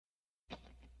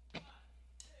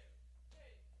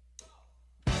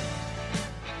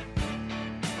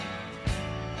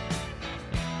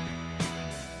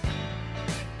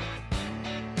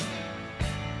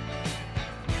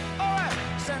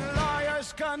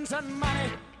guns, and money.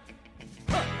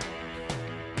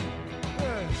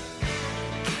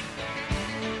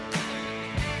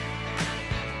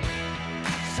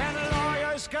 Send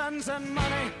lawyers, guns, and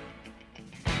money.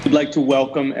 We'd like to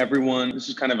welcome everyone. This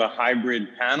is kind of a hybrid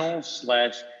panel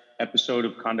 / episode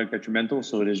of Conduct Detrimental,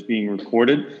 so it is being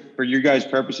recorded. For your guys'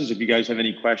 purposes, if you guys have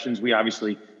any questions, we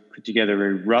obviously put together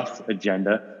a rough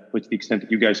agenda, but to the extent that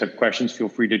you guys have questions, feel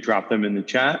free to drop them in the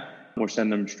chat or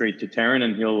send them straight to Tarun,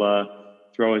 and he'll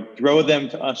throw them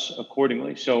to us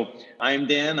accordingly. So I'm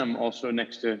Dan. I'm also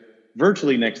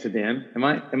virtually next to Dan. Am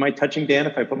I touching Dan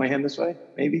if I put my hand this way?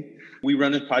 Maybe. We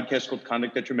run a podcast called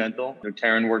Conduct Detrimental.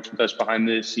 Tarun works with us behind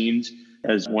the scenes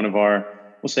as one of our,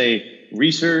 we'll say,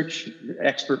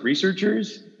 expert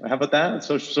researchers. How about that?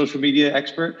 Social media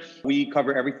expert. We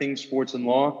cover everything sports and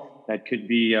law. That could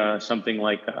be something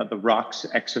like the Rock's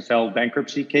XFL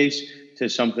bankruptcy case to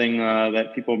something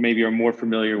that people maybe are more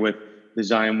familiar with, the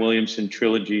Zion Williamson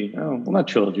trilogy. Oh, well, not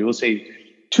trilogy. We'll say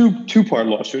two-part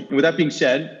lawsuit. And with that being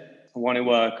said, I want to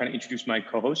kind of introduce my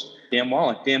co-host, Dan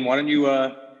Wallach. Dan, why don't you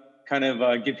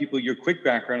give people your quick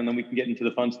background, and then we can get into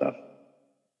the fun stuff.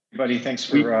 Everybody, thanks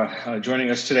for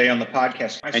joining us today on the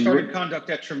podcast. I started Conduct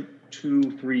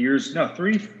Detrimental 3 years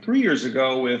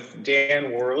ago with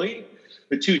Dan Worley,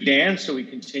 the two Dans, so we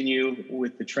continue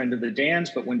with the trend of the Dans.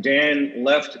 But when Dan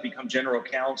left to become general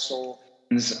counsel,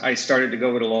 I started to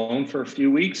go it alone for a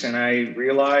few weeks, and I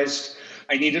realized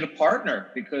I needed a partner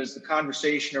because the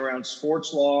conversation around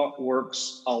sports law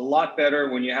works a lot better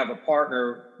when you have a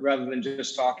partner rather than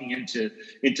just talking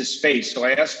into space. So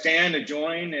I asked Dan to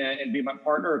join and be my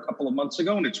partner a couple of months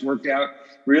ago, and it's worked out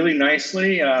really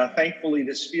nicely. Thankfully,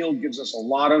 this field gives us a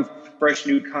lot of fresh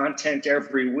new content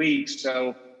every week,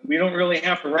 so we don't really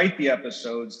have to write the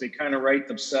episodes. They kind of write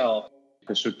themselves.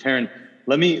 So Tarun,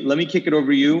 let me kick it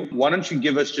over to you. Why don't you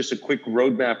give us just a quick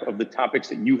roadmap of the topics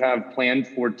that you have planned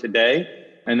for today,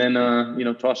 and then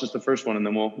toss us the first one, and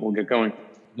then we'll get going.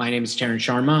 My name is Tarun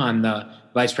Sharma. I'm the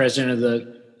vice president of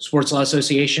the Sports Law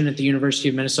Association at the University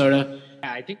of Minnesota.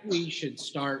 I think we should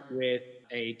start with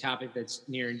a topic that's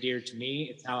near and dear to me.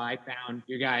 It's how I found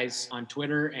you guys on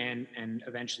Twitter and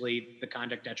eventually the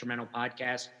Conduct Detrimental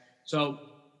podcast. So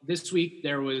this week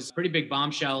there was a pretty big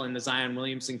bombshell in the Zion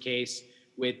Williamson case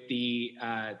with the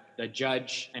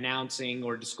judge announcing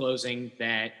or disclosing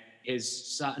that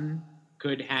his son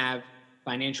could have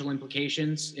financial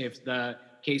implications if the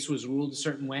case was ruled a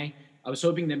certain way. I was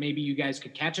hoping that maybe you guys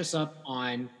could catch us up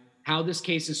on how this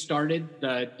case has started,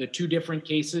 the two different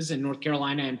cases in North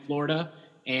Carolina and Florida,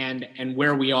 and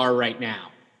where we are right now.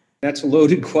 That's a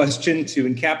loaded question to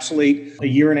encapsulate a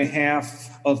year and a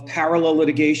half of parallel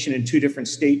litigation in two different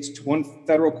states, one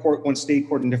federal court, one state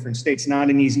court in different states. Not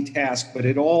an easy task, but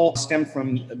it all stemmed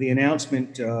from the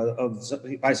announcement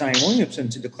by Zion Williamson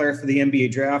to declare for the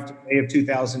NBA draft in May of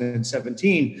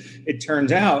 2017. It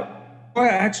turns out,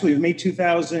 actually, May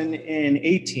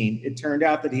 2018, it turned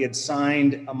out that he had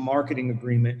signed a marketing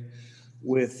agreement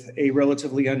with a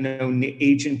relatively unknown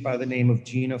agent by the name of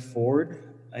Gina Ford,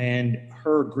 and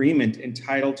her agreement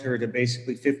entitled her to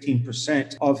basically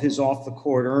 15% of his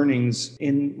off-the-court earnings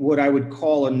in what I would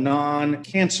call a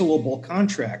non-cancelable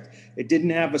contract. It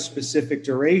didn't have a specific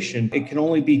duration. It can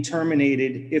only be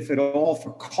terminated, if at all,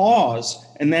 for cause,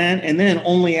 and then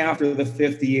only after the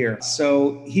fifth year.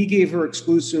 So he gave her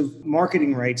exclusive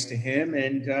marketing rights to him,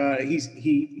 and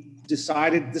he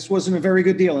decided this wasn't a very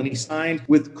good deal, and he signed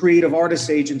with Creative Artists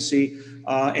Agency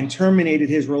and terminated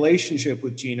his relationship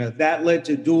with Gina. That led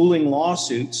to dueling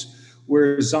lawsuits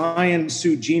where Zion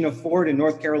sued Gina Ford in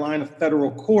North Carolina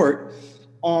federal court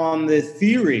on the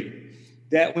theory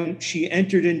that when she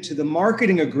entered into the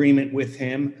marketing agreement with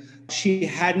him, she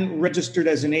hadn't registered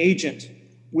as an agent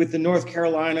with the North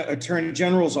Carolina Attorney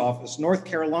General's office. North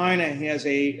Carolina has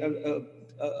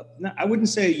I wouldn't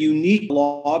say a unique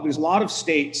law, because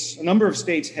a number of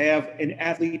states have an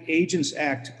Athlete Agents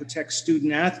Act to protect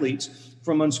student athletes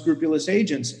from unscrupulous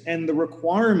agents. And the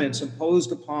requirements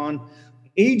imposed upon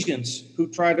agents who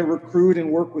try to recruit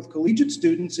and work with collegiate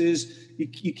students is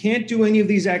you can't do any of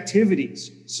these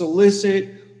activities, solicit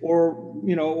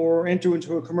or enter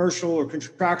into a commercial or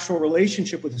contractual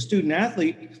relationship with a student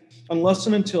athlete unless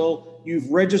and until you've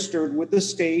registered with the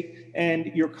state, and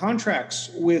your contracts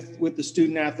with the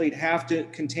student athlete have to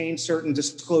contain certain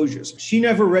disclosures. She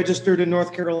never registered in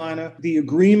North Carolina. The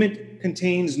agreement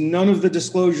contains none of the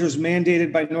disclosures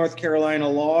mandated by North Carolina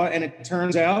law, and it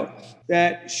turns out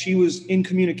that she was in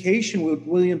communication with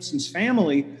Williamson's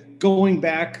family going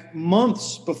back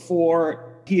months before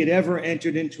he had ever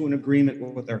entered into an agreement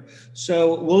with her.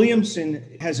 So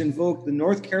Williamson has invoked the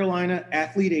North Carolina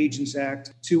Athlete Agents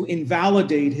Act to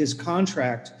invalidate his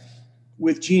contract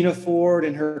with Gina Ford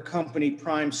and her company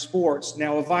Prime Sports.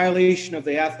 Now, a violation of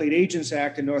the Athlete Agents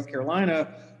Act in North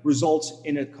Carolina results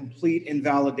in a complete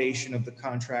invalidation of the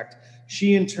contract.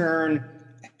 She, in turn,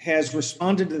 has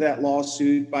responded to that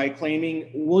lawsuit by claiming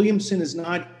Williamson is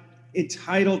not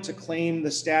entitled to claim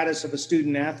the status of a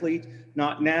student athlete,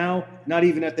 not now, not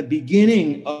even at the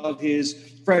beginning of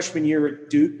his freshman year at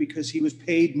Duke, because he was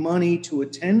paid money to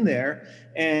attend there.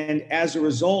 And as a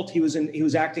result, he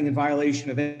was acting in violation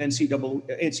of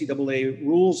NCAA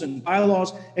rules and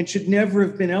bylaws and should never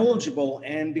have been eligible.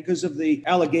 And because of the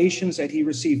allegations that he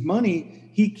received money,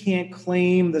 he can't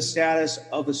claim the status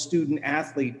of a student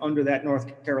athlete under that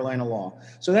North Carolina law.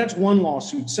 So that's one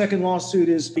lawsuit. Second lawsuit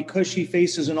is because she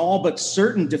faces an all but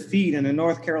certain defeat in a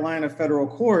North Carolina federal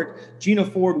court, Gina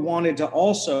Ford wanted to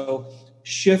also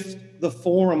shift the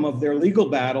forum of their legal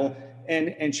battle,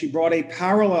 and she brought a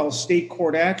parallel state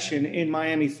court action in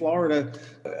Miami, Florida,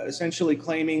 essentially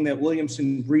claiming that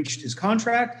Williamson breached his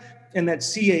contract and that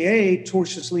CAA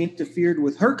tortiously interfered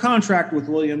with her contract with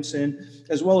Williamson,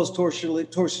 as well as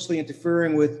tortiously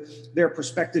interfering with their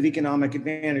prospective economic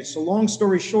advantage. So long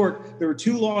story short, there were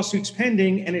two lawsuits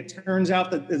pending, and it turns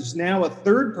out that there's now a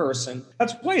third person.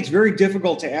 That's why it's very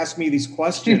difficult to ask me these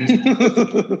questions.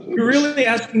 You're really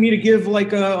asking me to give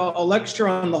like a lecture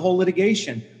on the whole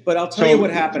litigation, but I'll tell you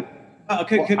what happened.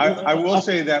 I will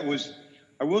say that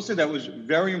was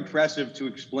very impressive to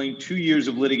explain 2 years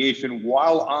of litigation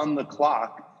while on the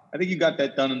clock. I think you got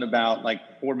that done in about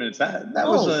like 4 minutes. That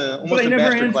was almost a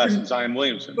masterclass in Zion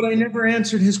Williamson. But I never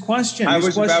answered his question. I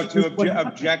was about to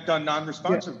object on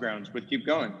non-responsive grounds, but keep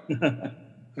going.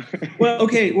 Well,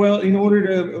 okay. Well, in order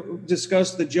to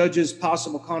discuss the judge's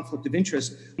possible conflict of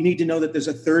interest, you need to know that there's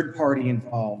a third party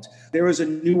involved. There was a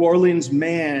New Orleans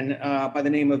man by the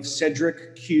name of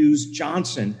Cedric Hughes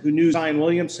Johnson who knew Zion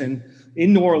Williamson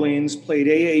in New Orleans, played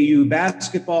AAU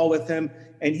basketball with him,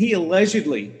 and he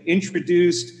allegedly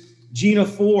introduced Gina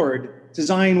Ford to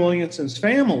Zion Williamson's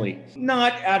family,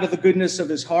 not out of the goodness of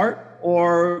his heart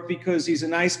or because he's a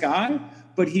nice guy,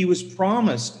 but he was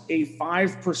promised a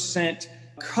 5%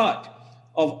 cut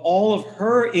of all of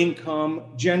her income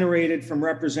generated from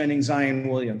representing Zion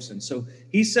Williamson. So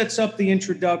he sets up the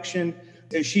introduction,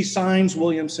 she signs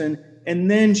Williamson,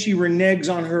 and then she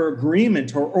reneges on her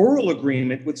agreement, her oral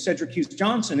agreement with Cedric Hughes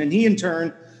Johnson, and he in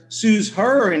turn sues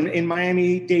her in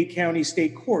Miami-Dade County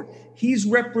State Court. He's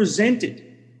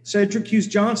represented, Cedric Hughes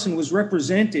Johnson was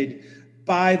represented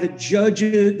by the judge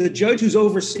who's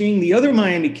overseeing the other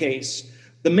Miami case,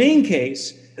 the main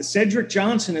case. Cedric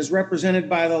Johnson is represented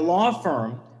by the law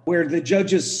firm where the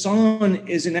judge's son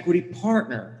is an equity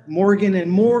partner, Morgan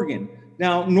 & Morgan.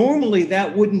 Now, normally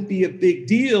that wouldn't be a big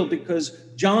deal because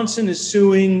Johnson is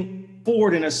suing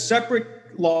Ford in a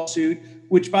separate lawsuit,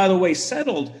 which, by the way,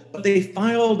 settled, but the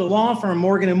law firm,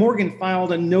 Morgan & Morgan,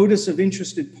 filed a notice of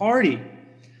interested party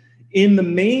in the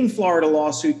main Florida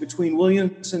lawsuit between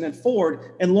Williamson and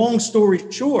Ford. And long story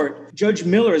short, Judge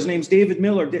Miller, his name's David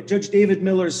Miller, Judge David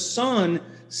Miller's son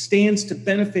stands to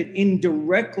benefit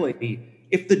indirectly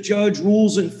if the judge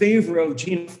rules in favor of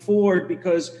Gina Ford,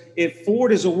 because if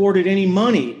Ford is awarded any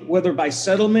money, whether by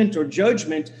settlement or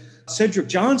judgment, Cedric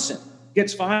Johnson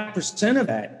gets 5% of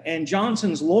that. And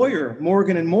Johnson's lawyer,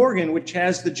 Morgan & Morgan, which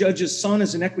has the judge's son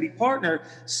as an equity partner,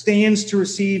 stands to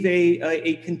receive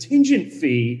a contingent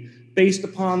fee based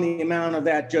upon the amount of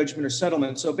that judgment or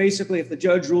settlement. So basically, if the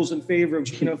judge rules in favor of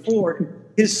Gina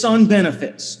Ford, his son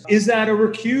benefits. Is that a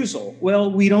recusal?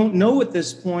 Well, we don't know at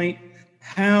this point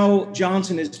how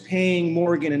Johnson is paying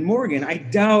Morgan & Morgan. I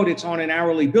doubt it's on an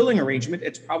hourly billing arrangement.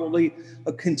 It's probably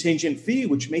a contingent fee,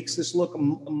 which makes this look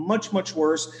much, much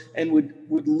worse and would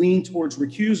lean towards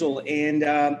recusal. And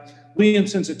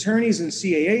Williamson's attorneys and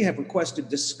CAA have requested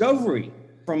discovery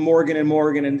from Morgan &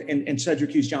 Morgan and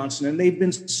Cedric Hughes Johnson, and they've been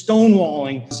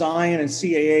stonewalling Zion and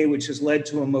CAA, which has led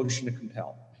to a motion to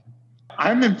compel.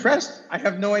 I'm impressed. I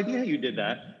have no idea you did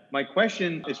that. My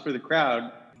question is for the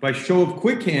crowd. By show of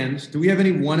quick hands, do we have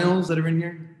any 1Ls that are in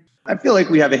here? I feel like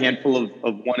we have a handful of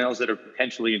 1Ls that are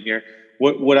potentially in here.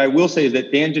 What I will say is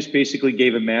that Dan just basically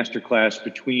gave a masterclass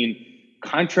between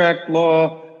contract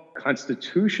law,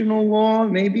 constitutional law,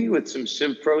 maybe with some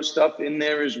Civ Pro stuff in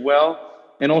there as well,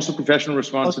 and also professional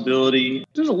responsibility.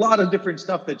 There's a lot of different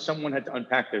stuff that someone had to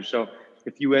unpack there. So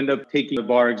if you end up taking a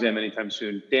bar exam anytime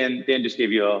soon, Dan just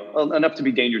gave you enough to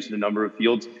be dangerous in a number of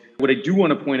fields. What I do want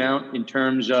to point out in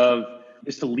terms of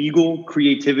just the legal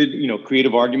creativity,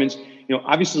 creative arguments,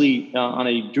 obviously on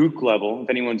a Duke level,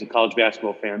 if anyone's a college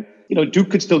basketball fan,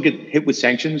 Duke could still get hit with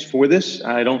sanctions for this.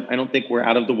 I don't think we're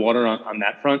out of the water on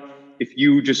that front. If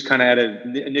you just kind of at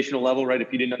an initial level, right,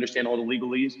 if you didn't understand all the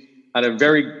legalese, at a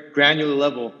very granular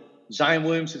level, Zion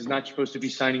Williamson is not supposed to be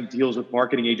signing deals with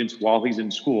marketing agents while he's in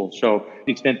school. So to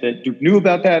the extent that Duke knew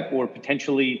about that or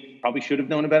potentially probably should have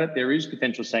known about it, there is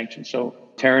potential sanctions. So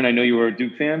Tarun, I know you were a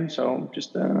Duke fan, so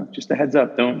just a heads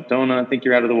up. Don't think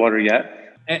you're out of the water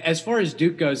yet. As far as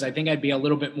Duke goes, I think I'd be a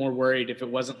little bit more worried if it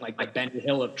wasn't like the Ben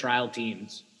Hill of trial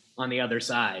teams on the other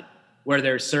side, where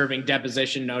they're serving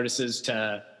deposition notices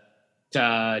to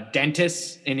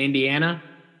dentists in Indiana.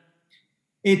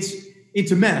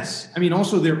 It's a mess. I mean,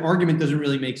 also their argument doesn't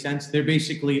really make sense. They're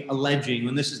basically alleging,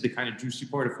 and this is the kind of juicy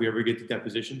part if we ever get to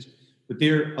depositions, but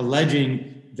they're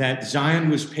alleging that Zion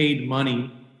was paid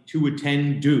money to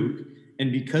attend Duke,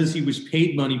 and because he was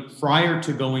paid money prior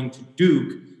to going to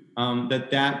Duke,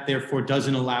 that therefore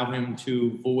doesn't allow him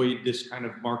to void this kind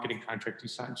of marketing contract he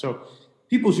signed. So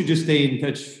people should just stay in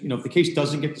touch. You know, if the case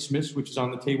doesn't get dismissed, which is on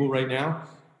the table right now,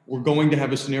 we're going to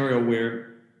have a scenario where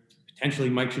potentially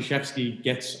Mike Krzyzewski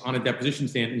gets on a deposition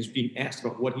stand and is being asked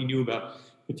about what he knew about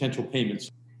potential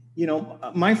payments. You know,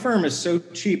 my firm is so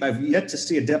cheap, I've yet to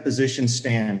see a deposition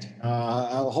stand.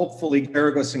 Hopefully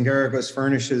Garagos and Garagos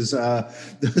furnishes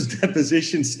those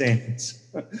deposition stands.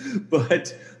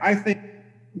 But I think,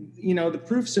 you know, the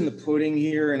proof's in the pudding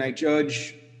here, and I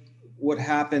judge what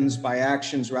happens by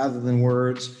actions rather than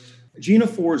words. Gina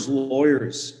Ford's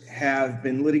lawyers have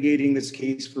been litigating this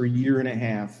case for a year and a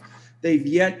half. They've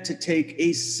yet to take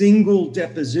a single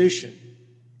deposition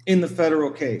in the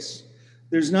federal case.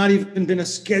 There's not even been a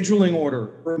scheduling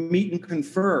order or a meet and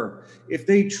confer. If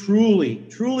they truly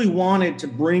wanted to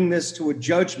bring this to a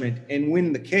judgment and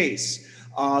win the case,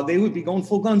 they would be going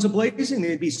full guns a-blazing.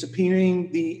 They'd be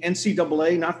subpoenaing the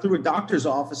NCAA, not through a doctor's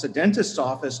office, a dentist's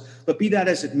office, but be that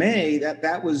as it may, that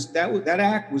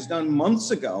act was done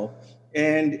months ago,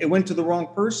 and it went to the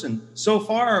wrong person. So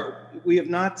far, we have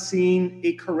not seen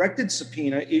a corrected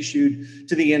subpoena issued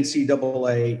to the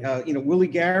NCAA. Willie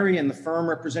Gary and the firm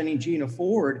representing Gina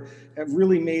Ford have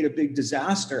really made a big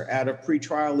disaster out of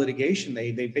pretrial litigation.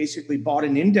 They basically bought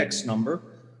an index number,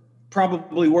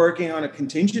 probably working on a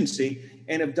contingency,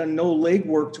 and have done no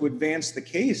legwork to advance the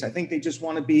case. I think they just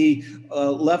want to be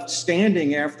left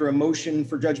standing after a motion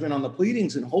for judgment on the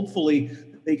pleadings, and hopefully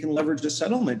they can leverage a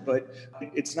settlement. But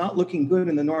it's not looking good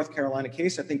in the North Carolina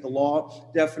case. I think the law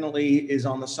definitely is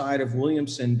on the side of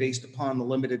Williamson based upon the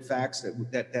limited facts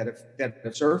that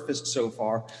have surfaced so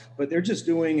far. But they're just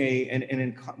doing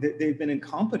they've been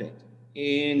incompetent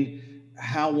in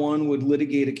how one would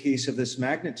litigate a case of this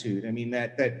magnitude. I mean,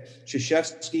 that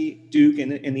Krzyzewski, Duke,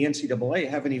 and the NCAA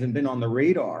haven't even been on the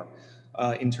radar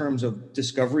in terms of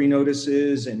discovery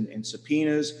notices and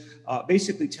subpoenas.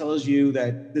 Basically tells you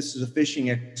that this is a fishing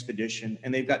expedition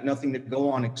and they've got nothing to go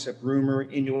on except rumor,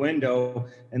 innuendo,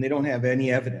 and they don't have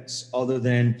any evidence other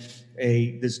than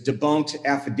this debunked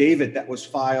affidavit that was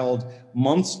filed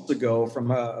months ago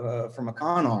from a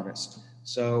con artist.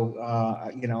 So,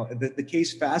 the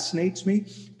case fascinates me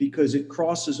because it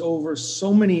crosses over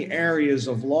so many areas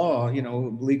of law,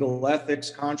 legal ethics,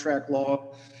 contract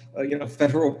law,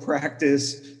 federal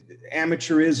practice,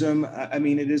 amateurism. I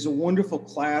mean, it is a wonderful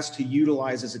class to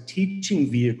utilize as a teaching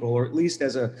vehicle, or at least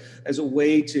as a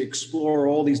way to explore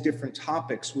all these different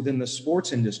topics within the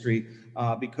sports industry,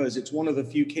 because it's one of the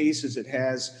few cases that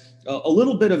has a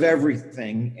little bit of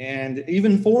everything, and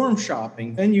even forum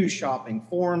shopping, venue shopping,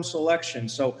 forum selection.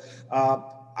 So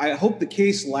I hope the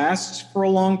case lasts for a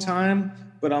long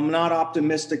time, but I'm not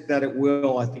optimistic that it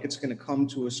will. I think it's going to come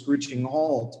to a screeching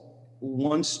halt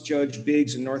once Judge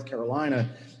Biggs in North Carolina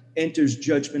enters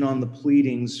judgment on the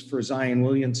pleadings for Zion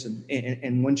Williamson.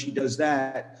 And when she does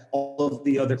that, all of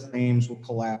the other claims will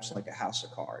collapse like a house of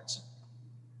cards.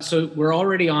 So we're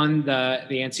already on the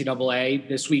NCAA.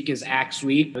 This week is Axe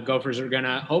week. The Gophers are going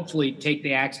to hopefully take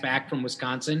the Axe back from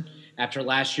Wisconsin after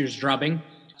last year's drubbing.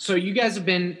 So you guys have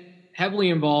been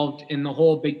heavily involved in the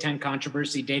whole Big Ten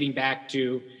controversy dating back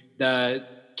to the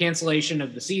cancellation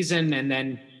of the season and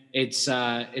then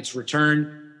its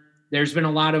return. There's been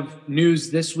a lot of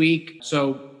news this week.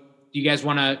 So do you guys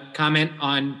want to comment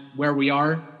on where we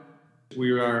are?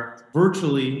 We are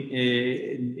virtually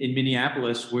in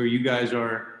Minneapolis, where you guys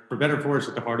are, for better or for worse,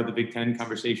 at the heart of the Big Ten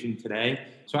conversation today.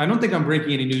 So I don't think I'm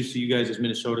breaking any news to you guys as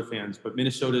Minnesota fans, but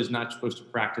Minnesota is not supposed to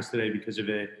practice today because of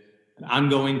an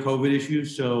ongoing COVID issue.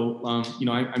 So,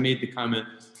 I made the comment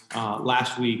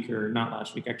last week, or not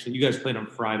last week, actually. You guys played on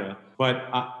Friday. But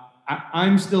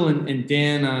I'm still in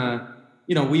Dan,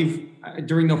 we've,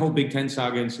 during the whole Big Ten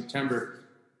saga in September,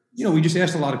 we just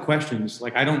asked a lot of questions.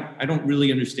 Like, I don't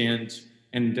really understand,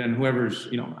 and whoever's,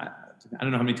 I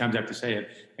don't know how many times I have to say it.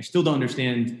 I still don't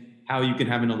understand how you can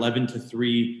have an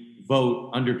 11-3 vote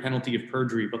under penalty of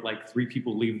perjury, but like 3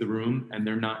 people leave the room and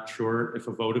they're not sure if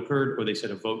a vote occurred, or they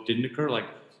said a vote didn't occur. Like,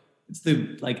 it's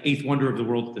the like eighth wonder of the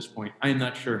world at this point. I am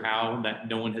not sure how that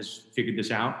no one has figured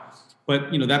this out.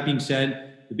 But, that being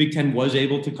said, the Big Ten was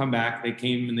able to come back. They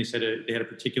came and they said they had a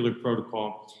particular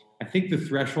protocol. I think the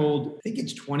threshold, I think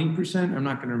it's 20%. I'm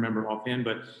not going to remember offhand,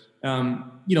 but,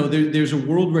 there's a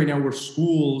world right now where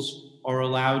schools are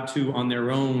allowed to, on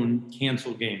their own,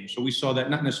 cancel games. So we saw that,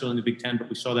 not necessarily in the Big Ten, but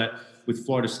we saw that with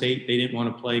Florida State. They didn't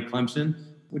want to play Clemson,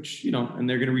 which, and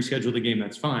they're going to reschedule the game.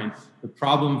 That's fine. The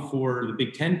problem for the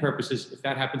Big Ten purposes, if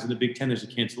that happens in the Big Ten, there's a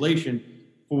cancellation.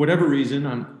 For whatever reason,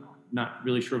 I'm not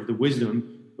really sure of the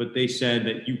wisdom, but they said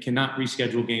that you cannot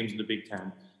reschedule games in the Big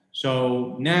Ten.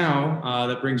 So now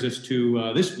that brings us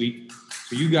to this week.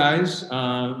 So you guys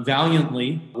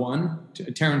valiantly won.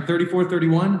 Tarun,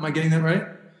 34-31. Am I getting that right?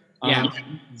 Yeah,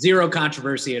 zero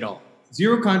controversy at all.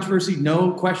 Zero controversy,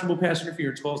 no questionable pass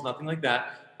interference calls, nothing like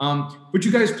that. But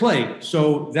you guys played.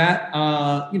 So that,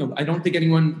 I don't think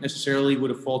anyone necessarily would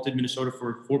have faulted Minnesota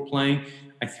for playing.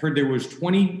 I heard there was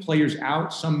 20 players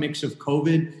out, some mix of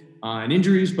COVID and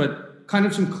injuries, but kind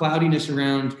of some cloudiness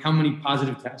around how many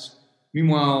positive tests.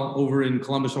 Meanwhile, over in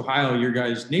Columbus, Ohio, your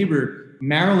guys' neighbor,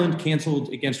 Maryland canceled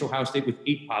against Ohio State with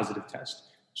 8 positive tests.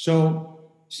 So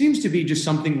seems to be just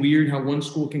something weird how one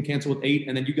school can cancel with 8,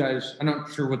 and then you guys, I'm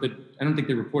not sure I don't think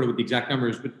they reported what the exact number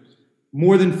is, but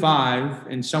more than 5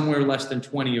 and somewhere less than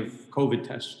 20 of COVID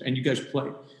tests, and you guys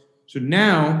played. So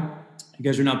now you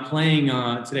guys are not playing.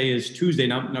 Today is Tuesday,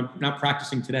 not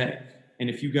practicing today. And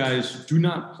if you guys do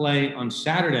not play on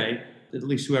Saturday, at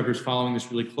least whoever's following this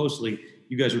really closely,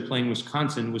 you guys are playing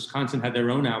Wisconsin. Wisconsin had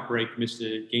their own outbreak, missed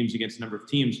the games against a number of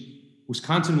teams.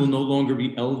 Wisconsin will no longer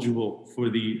be eligible for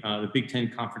the Big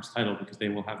Ten conference title because they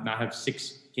will not have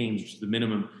 6 games, which is the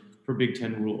minimum for Big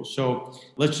Ten rules. So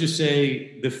let's just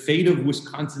say the fate of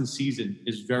Wisconsin's season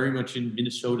is very much in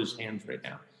Minnesota's hands right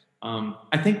now.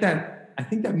 I think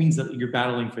that means that you're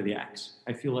battling for the axe.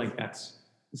 I feel like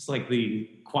it's like the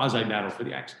quasi battle for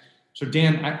the axe. So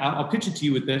Dan, I'll pitch it to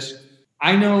you with this.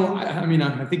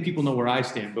 I think people know where I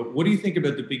stand, but what do you think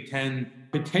about the Big Ten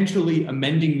potentially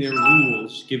amending their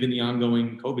rules given the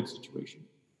ongoing COVID situation?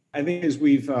 I think as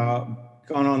we've gone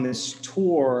on this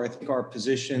tour, I think our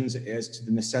positions as to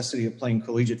the necessity of playing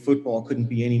collegiate football couldn't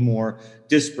be any more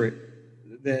disparate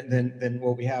than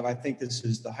what we have. I think this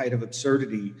is the height of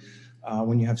absurdity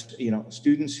when you have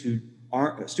students who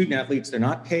aren't student athletes. They're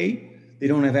not paid. They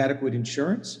don't have adequate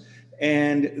insurance.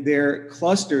 And they're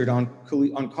clustered on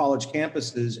college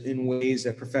campuses in ways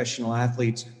that professional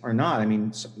athletes are not. I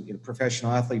mean,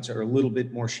 professional athletes are a little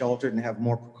bit more sheltered and have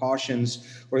more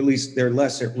precautions, or at least they're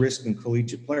less at risk than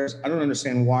collegiate players. I don't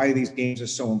understand why these games are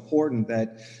so important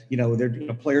that,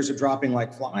 players are dropping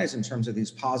like flies in terms of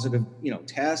these positive,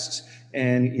 tests.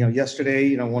 And,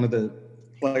 yesterday, one of the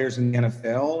players in the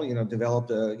NFL,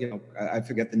 developed I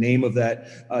forget the name of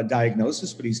that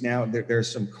diagnosis, but he's now,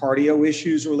 there's some cardio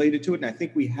issues related to it. And I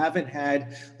think we haven't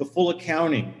had the full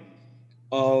accounting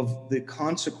of the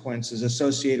consequences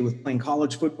associated with playing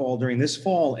college football during this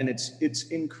fall. And it's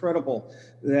incredible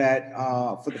that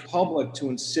for the public to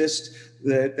insist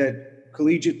that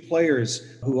collegiate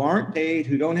players who aren't paid,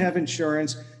 who don't have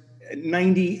insurance,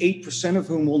 98% of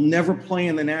whom will never play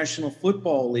in the National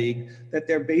Football League, that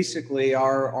they're basically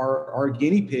our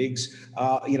guinea pigs,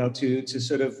 to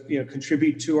sort of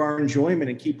contribute to our enjoyment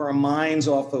and keep our minds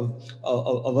off of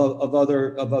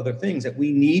other things. That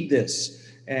we need this,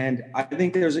 and I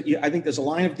think there's a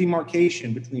line of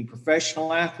demarcation between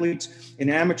professional athletes and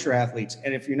amateur athletes.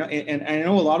 And if you're not, and I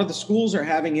know a lot of the schools are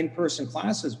having in-person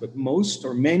classes, but most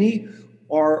or many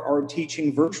are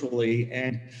teaching virtually,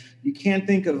 and you can't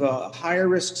think of a higher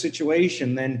risk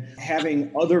situation than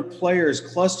having other players,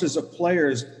 clusters of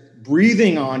players,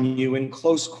 breathing on you in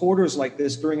close quarters like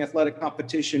this during athletic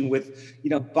competition with,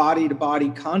 body to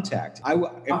body contact.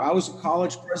 If I was a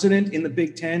college president in the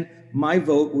Big Ten, my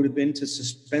vote would have been to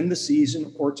suspend the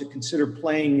season or to consider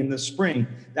playing in the spring.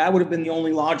 That would have been the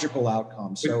only logical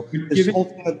outcome. So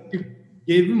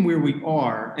given where we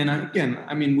are, and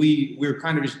we're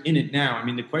kind of just in it now. I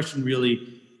mean, the question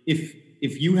really,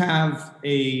 if you have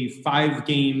a 5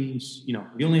 games, you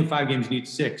only have 5 games, you need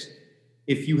 6.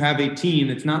 If you have a team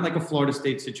that's not like a Florida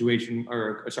State situation, a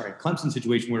Clemson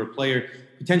situation where a player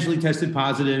potentially tested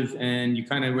positive and you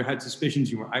kind of had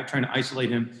suspicions, you were trying to isolate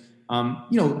him,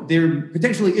 there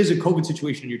potentially is a COVID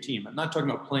situation in your team. I'm not talking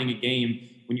about playing a game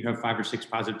when you have 5 or 6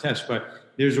 positive tests,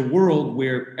 but there's a world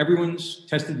where everyone's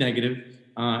tested negative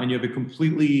and you have a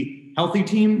completely healthy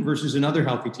team versus another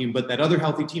healthy team, but that other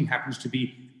healthy team happens to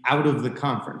be out of the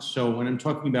conference. So when I'm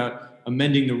talking about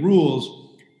amending the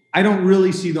rules, I don't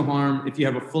really see the harm if you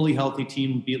have a fully healthy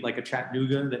team, be it like a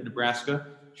Chattanooga that Nebraska,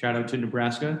 shout out to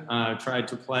Nebraska, tried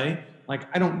to play. Like,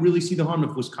 I don't really see the harm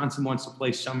if Wisconsin wants to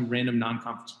play some random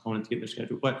non-conference opponent to get their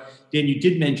schedule. But Dan, you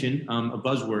did mention a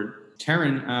buzzword.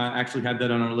 Taryn actually had that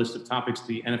on our list of topics,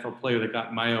 the NFL player that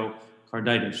got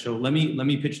myocarditis. So let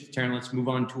me pitch to Taryn. Let's move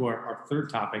on to our third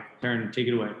topic. Taryn, take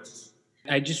it away.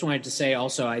 I just wanted to say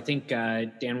also, I think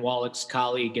Dan Wallach's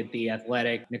colleague at The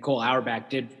Athletic, Nicole Auerbach,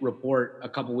 did report a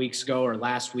couple weeks ago or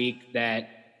last week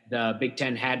that the Big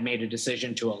Ten had made a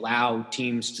decision to allow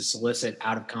teams to solicit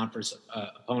out-of-conference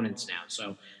opponents now.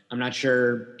 So I'm not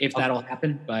sure if that'll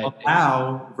happen, but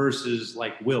allow versus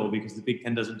like will, because the Big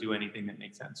Ten doesn't do anything that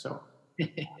makes sense. So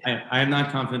I am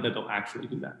not confident that they'll actually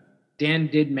do that. Dan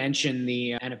did mention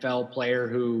the NFL player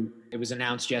who it was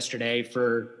announced yesterday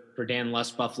for Dan Luss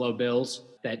Buffalo Bills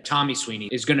that Tommy Sweeney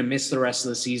is going to miss the rest of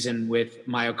the season with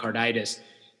myocarditis.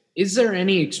 Is there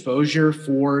any exposure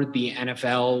for the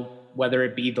NFL, whether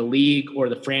it be the league or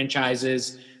the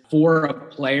franchises, for a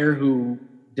player who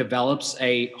develops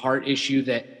a heart issue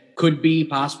that could be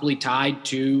possibly tied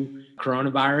to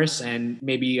coronavirus and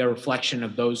maybe a reflection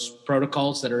of those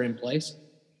protocols that are in place?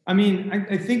 I mean,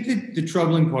 I think that the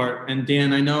troubling part, and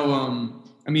Dan, I know,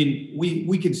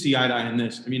 we could see eye to eye on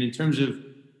this. I mean, in terms of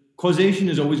causation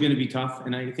is always going to be tough.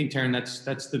 And I think, Taryn,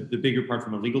 that's the bigger part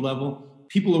from a legal level.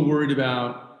 People are worried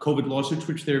about COVID lawsuits,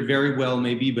 which there very well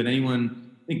may be, but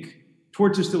anyone, I think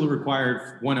torts are still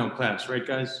required 1L class, right,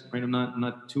 guys? Right? I'm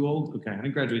not too old. Okay. I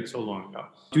didn't graduate so long ago.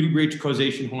 Duty breach,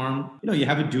 causation, harm. You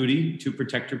have a duty to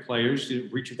protect your players. The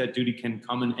breach of that duty can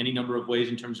come in any number of ways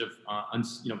in terms of,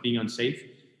 being unsafe.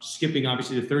 Skipping,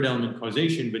 obviously, the third element,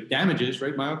 causation, but damages,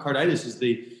 right? Myocarditis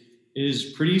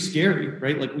is pretty scary,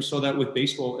 right? Like we saw that with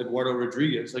baseball, Eduardo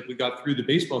Rodriguez. Like we got through the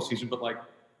baseball season, but like,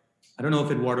 I don't know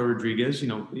if Eduardo Rodriguez,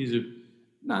 he's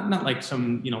not like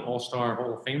some, all-star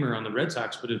Hall of Famer on the Red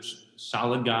Sox, but it's a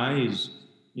solid guy. He's,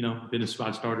 been a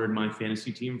spot starter in my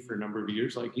fantasy team for a number of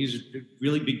years. Like he's a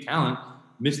really big talent,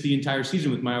 missed the entire season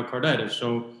with myocarditis.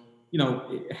 So,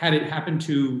 had it happened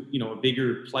to, a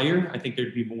bigger player, I think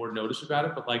there'd be more notice about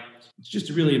it, but like, it's just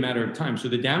really a matter of time. So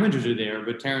the damages are there,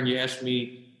 but Taryn, you asked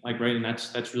me, like, right, and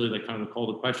that's really like kind of the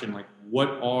call to question, like, what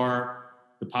are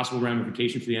the possible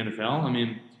ramifications for the NFL? I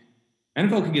mean,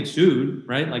 NFL could get sued,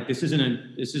 right? Like this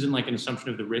isn't like an assumption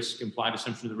of the risk, implied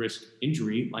assumption of the risk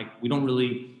injury. Like no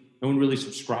one really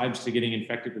subscribes to getting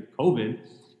infected with COVID,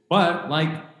 but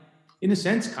like in a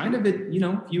sense, kind of it,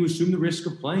 if you assume the risk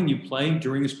of playing, you play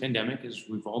during this pandemic, as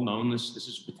we've all known, this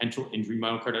is a potential injury,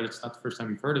 myocarditis. It's not the first time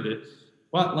you've heard of it,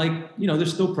 but like,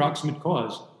 there's still proximate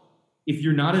cause. If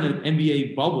you're not in an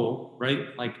NBA bubble,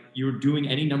 right, like you're doing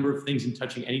any number of things and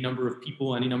touching any number of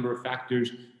people, any number of factors,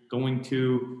 going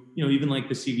to, even like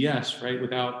the CVS, right,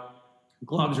 without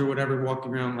gloves or whatever,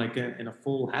 walking around like in a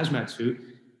full hazmat suit.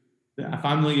 If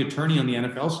I'm the attorney on the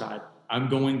NFL side, I'm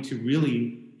going to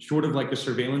really, short of like a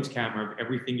surveillance camera of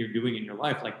everything you're doing in your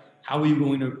life, like how are you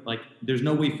going to, like, there's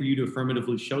no way for you to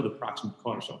affirmatively show the proximate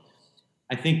cause. So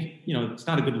I think, it's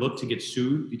not a good look to get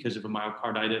sued because of a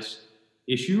myocarditis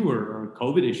issue or a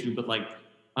COVID issue, but like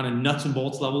on a nuts and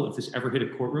bolts level, if this ever hit a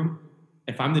courtroom,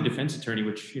 if I'm the defense attorney,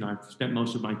 which, I've spent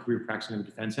most of my career practicing on the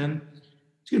defense end,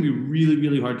 it's going to be really,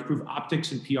 really hard to prove,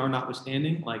 optics and PR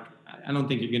notwithstanding. Like, I don't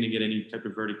think you're going to get any type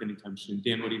of verdict anytime soon.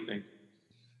 Dan, what do you think?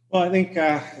 Well, I think,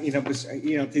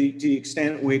 to the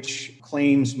extent which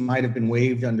claims might have been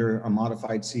waived under a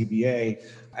modified CBA,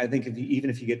 I think even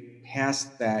if you get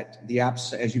past that,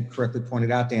 as you correctly pointed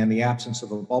out, Dan, the absence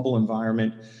of a bubble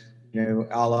environment,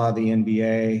 a la the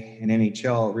NBA and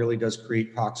NHL, really does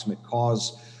create proximate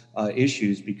cause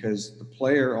issues, because the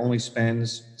player only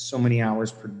spends so many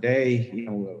hours per day,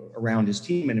 around his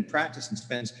team and in practice, and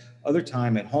spends other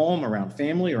time at home, around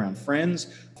family, around friends.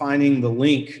 Finding the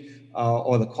link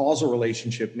or the causal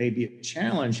relationship may be a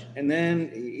challenge. And then,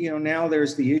 now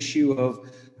there's the issue of,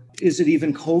 is it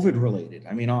even COVID related?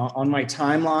 I mean, on my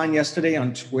timeline yesterday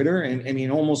on Twitter, and I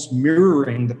mean, almost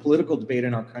mirroring the political debate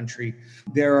in our country,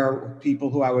 there are people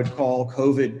who I would call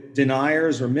COVID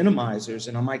deniers or minimizers.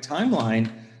 And on my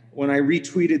timeline, when I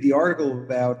retweeted the article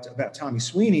about Tommy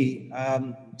Sweeney,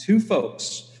 two of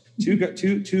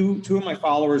my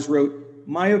followers wrote,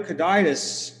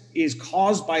 myocarditis is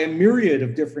caused by a myriad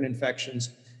of different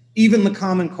infections, even the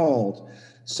common cold.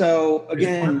 So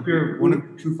again, one of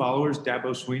your two followers,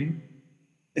 Dabo Sweeney.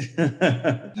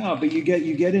 No, but you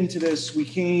get into this. We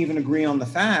can't even agree on the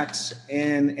facts,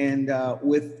 and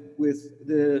with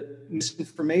the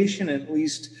misinformation, at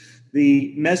least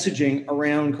the messaging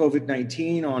around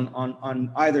COVID-19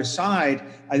 on either side,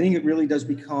 I think it really does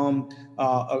become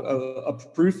a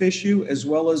proof issue, as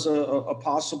well as a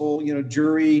possible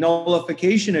jury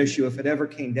nullification issue if it ever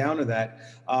came down to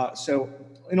that. So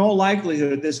in all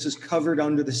likelihood, this is covered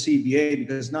under the CBA,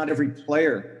 because not every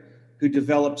player who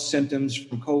developed symptoms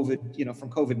from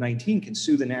COVID-19 can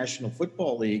sue the National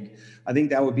Football League. I think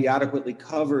that would be adequately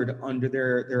covered under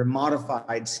their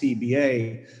modified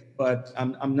CBA, but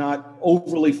I'm not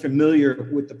overly familiar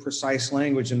with the precise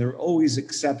language, and there are always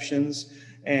exceptions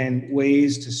and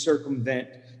ways to circumvent,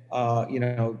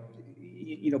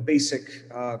 basic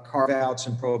carve-outs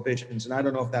and prohibitions, and I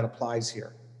don't know if that applies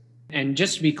here. And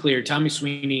just to be clear, Tommy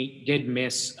Sweeney did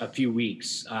miss a few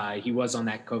weeks. He was on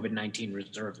that COVID-19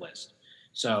 reserve list.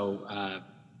 So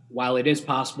while it is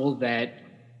possible that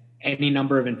any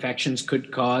number of infections could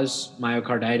cause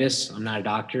myocarditis, I'm not a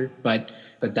doctor, but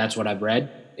that's what I've read.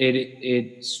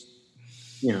 It's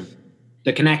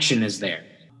the connection is there.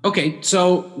 Okay,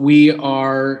 so we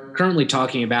are currently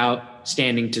talking about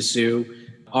standing to sue.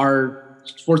 Our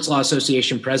Sports Law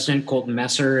Association president, Colton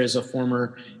Messer, is a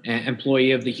former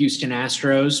employee of the Houston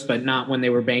Astros, but not when they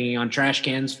were banging on trash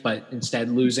cans, but instead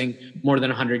losing more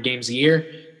than 100 games a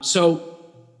year.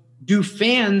 So do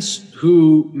fans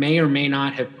who may or may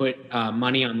not have put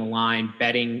money on the line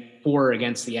betting for or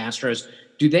against the Astros,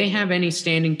 do they have any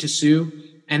standing to sue?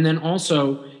 And then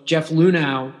also, Jeff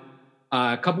Lunau,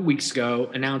 a couple weeks ago,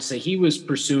 announced that he was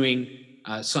pursuing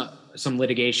some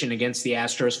litigation against the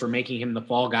Astros for making him the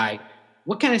fall guy.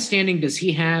 What kind of standing does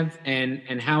he have, and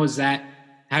how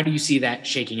do you see that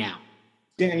shaking out?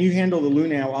 Dan, you handle the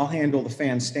Lunau, I'll handle the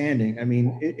fan standing. I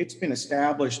mean, it's been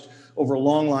established over a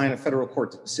long line of federal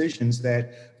court decisions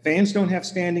that fans don't have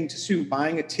standing to sue.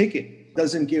 Buying a ticket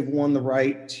doesn't give one the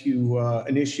right to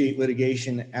initiate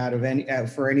litigation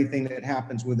for anything that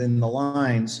happens within the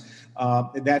lines.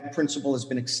 That principle has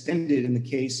been extended in the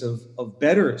case of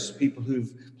bettors, people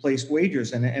who've placed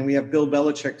wagers, and we have Bill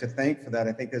Belichick to thank for that.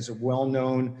 I think there's a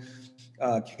well-known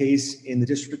case in the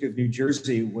District of New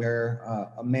Jersey where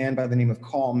a man by the name of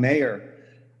Carl Mayer,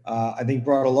 I think,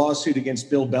 brought a lawsuit against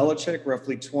Bill Belichick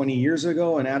roughly 20 years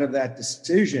ago, and out of that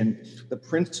decision, the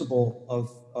principle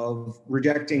of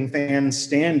rejecting fan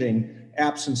standing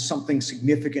absent something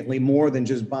significantly more than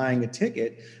just buying a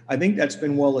ticket, I think that's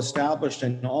been well established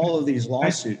in all of these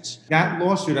lawsuits. That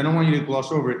lawsuit, I don't want you to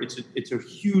gloss over it. It's a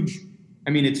huge,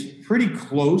 it's pretty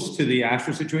close to the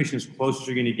Astro situation, as close as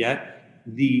you're going to get.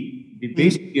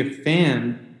 Basically a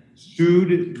fan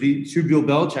sued Bill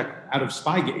Belichick out of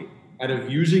Spygate, out of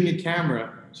using a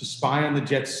camera to spy on the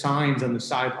Jets' signs on the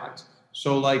sidelines.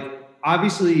 So,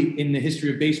 obviously, in the history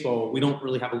of baseball, we don't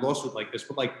really have a lawsuit like this,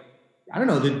 but I don't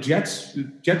know, the Jets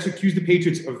accused the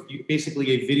Patriots of basically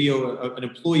a video of an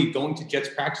employee going to Jets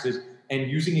practices and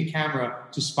using a camera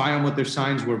to spy on what their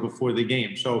signs were before the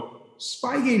game. So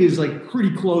Spygate is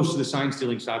pretty close to the sign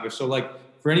stealing saga. So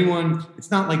for anyone, it's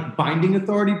not binding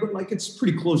authority, but it's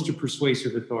pretty close to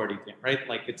persuasive authority, right?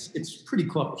 It's pretty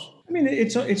close.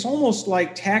 It's almost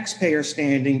like taxpayer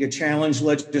standing to challenge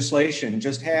legislation.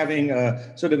 Just having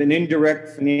a sort of an indirect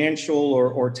financial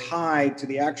or tie to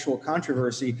the actual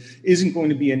controversy isn't going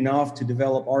to be enough to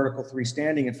develop Article III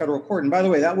standing in federal court. And by the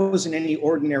way, that wasn't any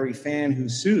ordinary fan who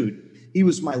sued. He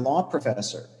was my law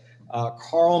professor.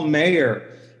 Carl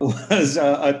Mayer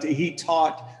he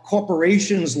taught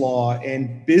corporations law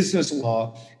and business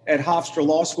law at Hofstra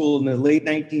Law School in the late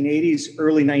 1980s,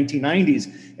 early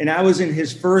 1990s. And I was in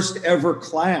his first ever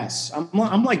class.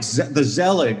 I'm like the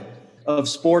Zelig of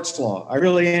sports law. I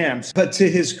really am. But to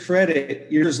his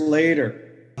credit, years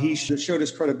later, he showed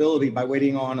his credibility by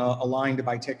waiting on a line to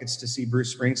buy tickets to see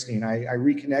Bruce Springsteen. I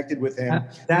reconnected with him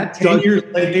that 10 years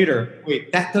later.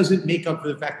 Wait, that doesn't make up for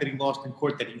the fact that he lost in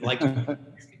court, that he liked him.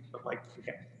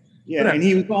 Okay. Yeah, and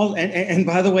he was all, and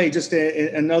by the way, just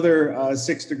another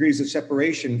 6 degrees of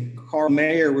separation. Carl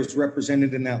Mayer was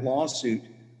represented in that lawsuit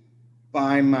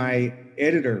by my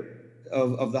editor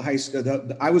of the high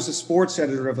school. I was a sports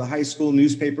editor of the high school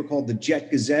newspaper called the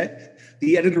Jet Gazette.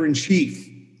 The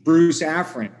editor-in-chief, Bruce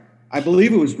Affron, I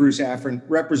believe it was Bruce Affron,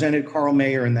 represented Carl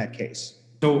Mayer in that case.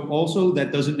 So also,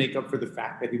 that doesn't make up for the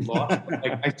fact that he lost.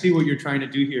 I see what you're trying to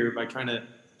do here by trying to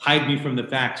hide me from the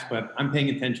facts, but I'm paying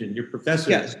attention. Your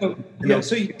professor.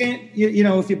 So you can't,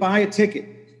 if you buy a ticket,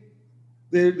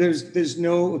 there's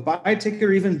no buy a ticket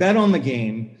or even bet on the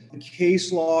game. The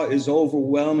case law is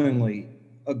overwhelmingly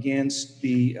against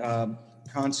the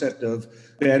concept of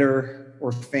better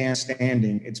or fan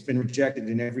standing. It's been rejected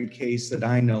in every case that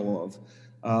I know of,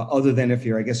 other than if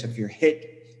you're hit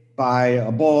by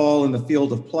a ball in the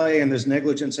field of play and there's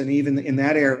negligence, and even in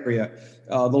that area,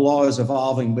 the law is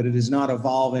evolving, but it is not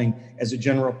evolving as a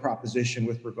general proposition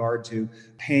with regard to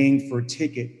paying for a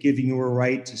ticket, giving you a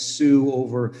right to sue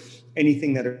over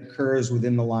anything that occurs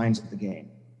within the lines of the game.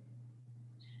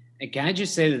 And can I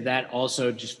just say that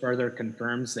also just further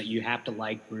confirms that you have to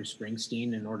like Bruce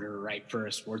Springsteen in order to write for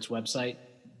a sports website?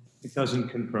 It doesn't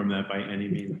confirm that by any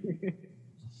means.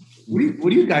 What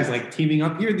do you guys like teaming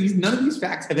up here? None of these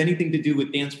facts have anything to do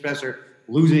with Dan Spencer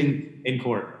losing in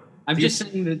court. I'm just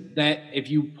saying that if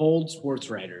you polled sports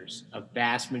writers, a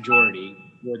vast majority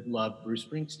would love Bruce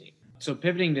Springsteen. So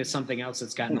pivoting to something else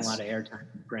that's gotten a lot of airtime,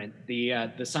 Brent, the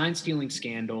sign stealing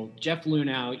scandal. Jeff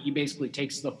Lunau, he basically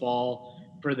takes the fall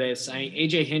for this.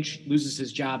 AJ Hinch loses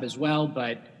his job as well,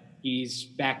 but he's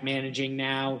back managing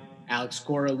now. Alex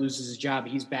Cora loses his job.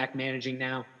 He's back managing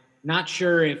now. Not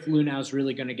sure if Lunau's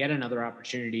really going to get another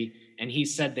opportunity, and he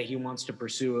said that he wants to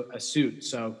pursue a suit.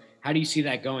 So how do you see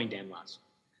that going, Dan Lass?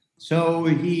 So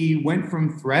he went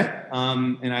from threat,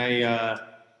 and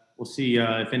we'll see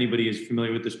if anybody is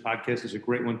familiar with this podcast. There's a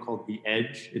great one called The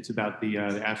Edge. It's about the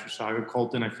Astros saga.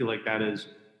 Colton, I feel like that is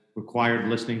required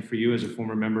listening for you as a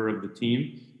former member of the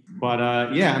team. But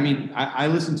I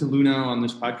listened to Lunau on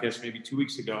this podcast maybe 2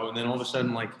 weeks ago, and then all of a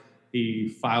sudden, he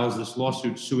files this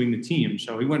lawsuit suing the team.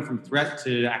 So he went from threat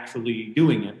to actually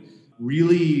doing it.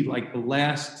 Really, the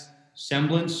last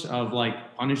semblance of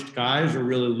punished guys are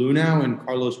really Lunau and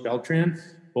Carlos Beltran.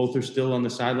 Both are still on the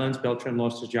sidelines. Beltran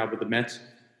lost his job with the Mets.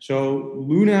 So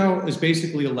Lunau is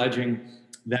basically alleging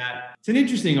that it's an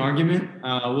interesting argument.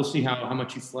 We'll see how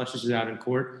much he fleshes it out in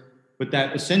court. But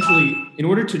that essentially, in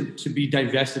order to be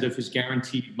divested of his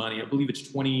guaranteed money, I believe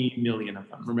it's $20 million, if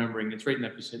I'm remembering, it's right in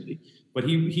that vicinity. But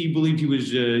he believed he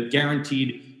was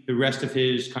guaranteed the rest of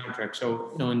his contract.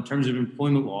 So, in terms of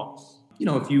employment law,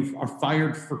 if you are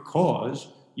fired for cause,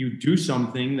 you do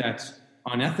something that's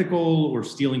unethical or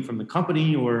stealing from the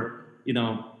company, or,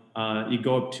 you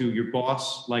go up to your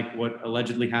boss, like what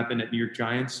allegedly happened at New York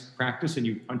Giants practice, and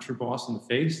you punch your boss in the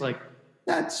face,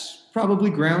 that's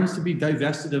probably grounds to be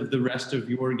divested of the rest of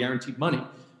your guaranteed money.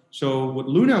 So what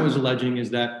Lunau is alleging is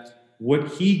that what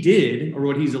he did, or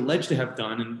what he's alleged to have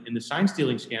done in the sign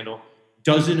stealing scandal,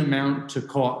 doesn't amount to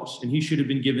cause, and he should have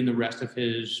been given the rest of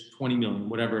his $20 million,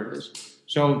 whatever it is.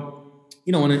 So,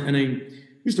 on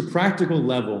just a practical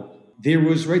level, there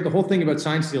was, the whole thing about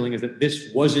sign stealing is that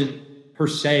this wasn't per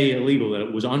se illegal, that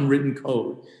it was unwritten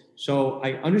code. So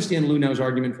I understand Lunau's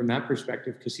argument from that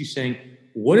perspective, because he's saying,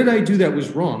 what did I do that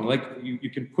was wrong? You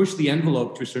can push the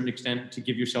envelope to a certain extent to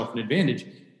give yourself an advantage.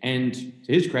 And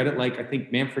to his credit, I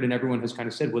think Manfred and everyone has kind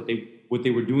of said what they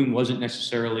were doing wasn't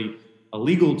necessarily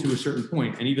illegal to a certain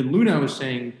point. And even Lunau is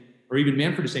saying, or even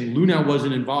Manfred is saying, Lunau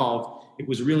wasn't involved. It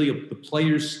was really the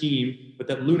player's scheme, but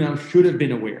that Lunau should have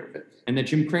been aware of it. And that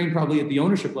Jim Crane probably at the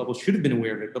ownership level should have been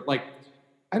aware of it. But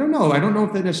I don't know. I don't know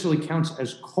if that necessarily counts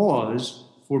as cause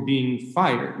for being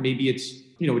fired. Maybe it's,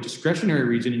 a discretionary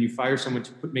reason, and you fire someone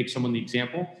to make someone the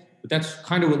example. But that's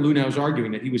kind of what Lunau is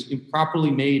arguing, that he was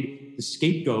improperly made the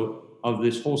scapegoat of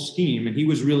this whole scheme. And he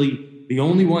was really the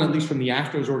only one, at least from the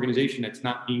Astros organization, that's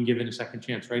not being given a second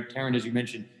chance, right? Taryn, as you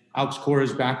mentioned, Alex Cora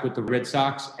is back with the Red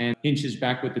Sox, and Hinch is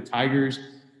back with the Tigers.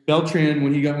 Beltran,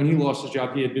 when he lost his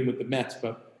job, he had been with the Mets.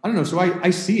 But I don't know. So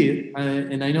I see it,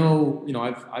 and I know,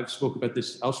 I've spoke about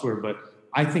this elsewhere, but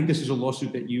I think this is a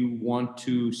lawsuit that you want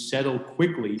to settle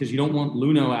quickly, because you don't want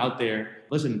Lunau out there.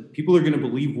 Listen, people are going to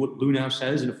believe what Lunau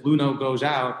says. And if Lunau goes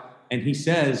out and he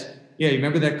says, yeah, you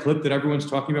remember that clip that everyone's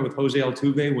talking about with Jose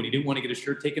Altuve when he didn't want to get his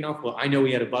shirt taken off? Well, I know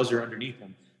he had a buzzer underneath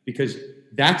him, because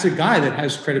that's a guy that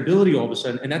has credibility all of a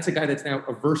sudden. And that's a guy that's now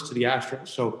averse to the Astros.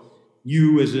 So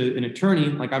you as an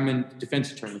attorney, I'm a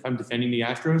defense attorney, if I'm defending the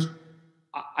Astros,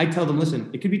 I tell them, listen,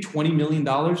 it could be $20 million.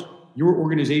 Your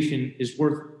organization is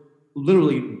worth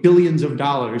literally billions of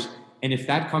dollars. And if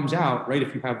that comes out,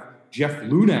 if you have Jeff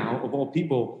Lunau, of all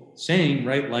people, saying,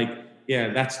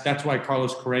 yeah, that's why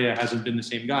Carlos Correa hasn't been the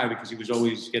same guy, because he was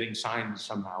always getting signed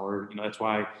somehow. Or, that's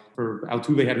why for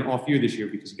Altuve had an off year this year,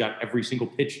 because he got every single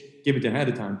pitch given to him ahead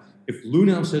of time. If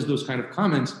Lunau says those kind of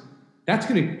comments, that's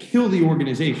going to kill the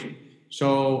organization.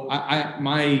 So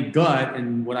my gut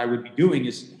and what I would be doing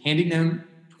is handing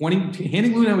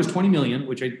Lunau his $20 million,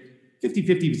 which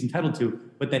 50-50 is entitled to,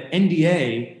 but that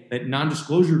NDA, that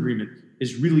non-disclosure agreement,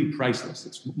 is really priceless.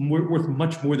 It's worth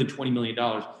much more than $20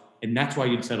 million. And that's why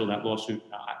you'd settle that lawsuit,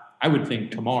 I would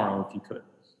think, tomorrow, if you could.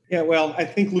 Yeah, well, I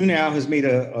think Lunau has made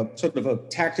a sort of a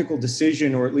tactical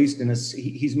decision, or at least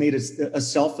he's made a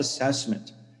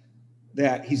self-assessment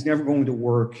that he's never going to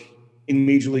work in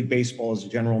Major League Baseball as a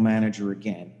general manager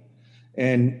again.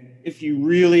 And if you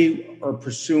really are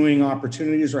pursuing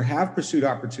opportunities or have pursued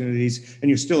opportunities and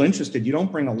you're still interested, you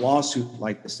don't bring a lawsuit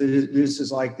like this. This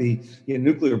is like the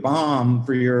nuclear bomb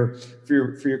for your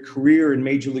career in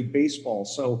Major League Baseball.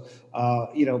 So,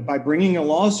 by bringing a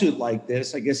lawsuit like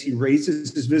this, I guess he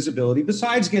raises his visibility.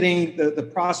 Besides getting the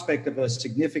prospect of a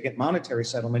significant monetary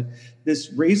settlement,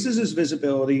 this raises his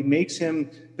visibility, makes him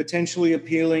potentially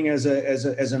appealing as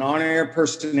an on-air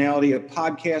personality, a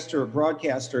podcaster, a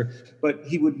broadcaster. But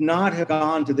he would not have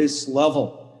gone to this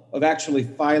level of actually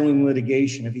filing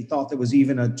litigation if he thought there was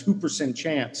even a 2%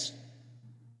 chance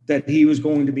that he was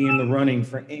going to be in the running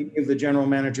for any of the general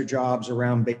manager jobs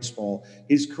around baseball.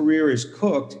 His career is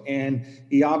cooked, and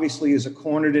he obviously is a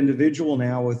cornered individual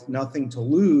now with nothing to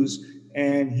lose,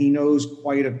 and he knows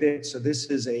quite a bit. So this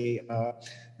is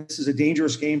a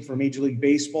dangerous game for Major League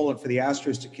Baseball and for the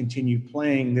Astros to continue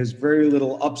playing. There's very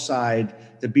little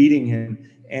upside to beating him.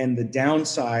 And the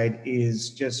downside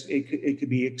is just it could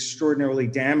be extraordinarily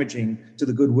damaging to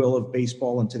the goodwill of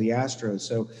baseball and to the Astros.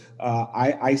 So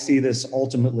I see this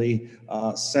ultimately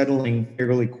settling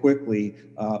fairly quickly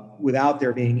without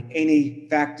there being any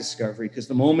fact discovery, because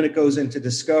the moment it goes into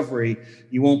discovery,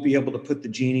 you won't be able to put the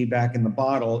genie back in the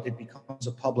bottle. It becomes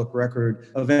a public record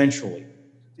eventually.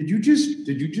 Did you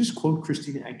just quote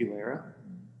Christina Aguilera?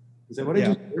 Is that what I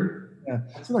just heard? Yeah,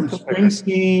 from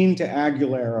Springsteen to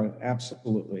Aguilera,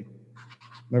 absolutely.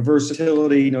 My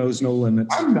versatility knows no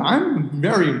limits. I'm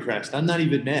very impressed. I'm not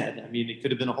even mad. I mean, it could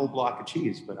have been a whole block of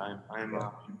cheese, but I'm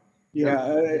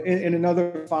in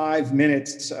another 5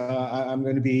 minutes, I'm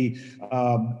going to be,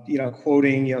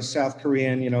 quoting, South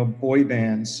Korean, boy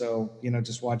bands. So,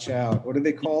 just watch out. What do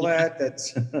they call that?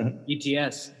 That's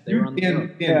BTS. They were on the show.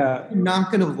 Yeah. You're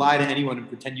not going to lie to anyone and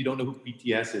pretend you don't know who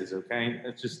BTS is. Okay,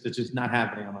 it's just not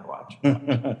happening on my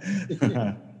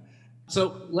watch.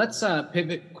 So let's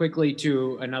pivot quickly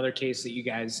to another case that you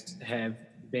guys have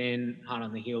been hot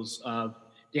on the heels of.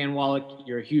 Dan Wallach,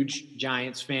 you're a huge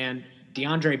Giants fan.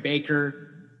 DeAndre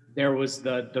Baker, there was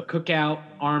the cookout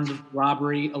armed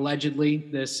robbery allegedly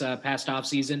this past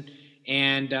offseason,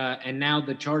 and now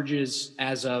the charges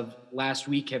as of last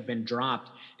week have been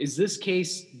dropped. Is this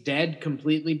case dead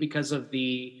completely because of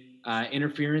the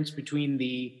interference between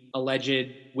the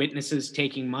alleged witnesses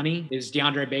taking money? Is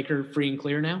DeAndre Baker free and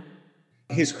clear now?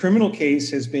 His criminal case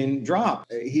has been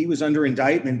dropped. He was under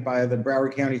indictment by the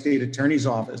Broward County State Attorney's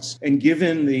Office. And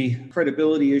given the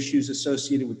credibility issues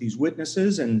associated with these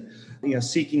witnesses and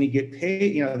seeking to get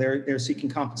paid, they're seeking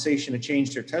compensation to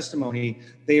change their testimony.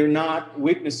 They are not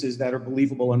witnesses that are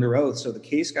believable under oath. So the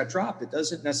case got dropped. It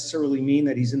doesn't necessarily mean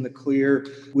that he's in the clear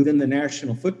within the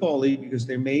National Football League, because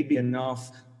there may be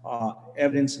enough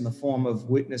evidence in the form of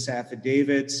witness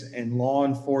affidavits and law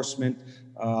enforcement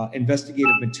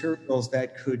investigative materials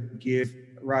that could give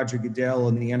Roger Goodell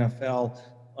and the NFL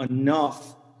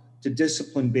enough to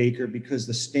discipline Baker, because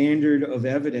the standard of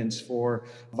evidence for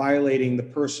violating the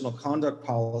personal conduct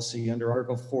policy under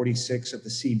Article 46 of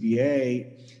the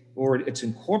CBA, or it's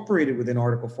incorporated within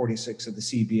Article 46 of the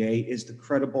CBA, is the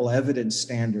credible evidence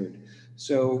standard.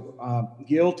 So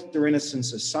guilt or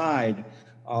innocence aside,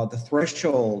 the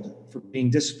threshold for being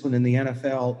disciplined in the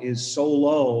NFL is so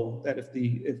low that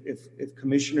if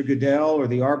Commissioner Goodell or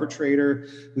the arbitrator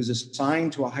who's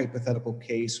assigned to a hypothetical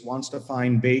case wants to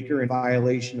find Baker in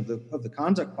violation of the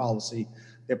conduct policy,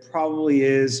 there probably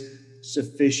is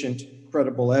sufficient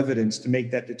credible evidence to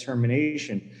make that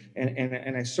determination.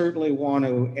 And I certainly want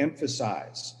to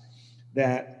emphasize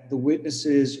that the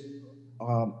witnesses'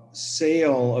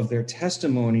 sale of their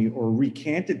testimony or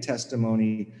recanted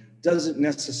testimony doesn't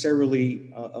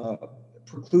necessarily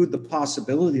preclude the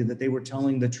possibility that they were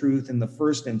telling the truth in the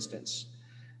first instance.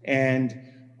 And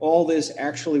all this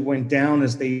actually went down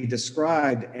as they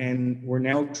described, and we're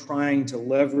now trying to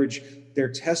leverage their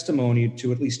testimony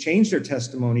to at least change their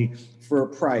testimony for a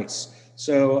price.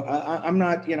 So I'm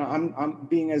not, I'm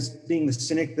being the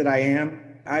cynic that I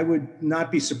am, I would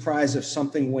not be surprised if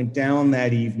something went down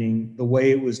that evening the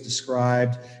way it was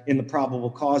described in the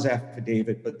probable cause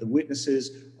affidavit, but the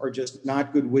witnesses are just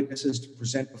not good witnesses to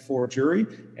present before a jury.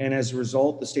 And as a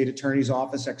result, the state attorney's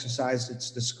office exercised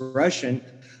its discretion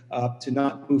to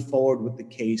not move forward with the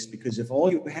case, because if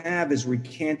all you have is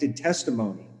recanted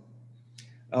testimony,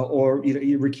 or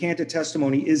your recanted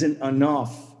testimony isn't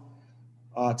enough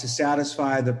to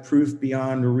satisfy the proof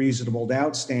beyond a reasonable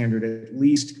doubt standard, at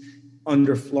least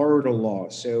under Florida law.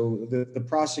 So the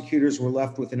prosecutors were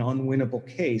left with an unwinnable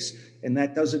case, and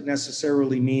that doesn't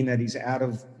necessarily mean that he's out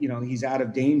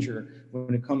of danger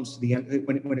when it comes to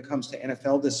when it comes to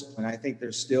NFL discipline. I think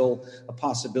there's still a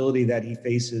possibility that he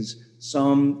faces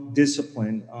some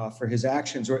discipline for his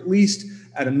actions, or at least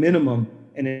at a minimum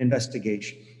an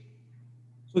investigation.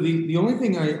 So the only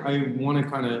thing I want to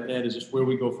kind of add is just where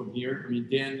we go from here. I mean,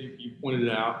 Dan, you pointed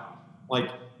it out. Like,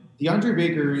 DeAndre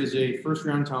Baker is a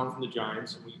first-round talent from the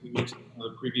Giants, and we mentioned it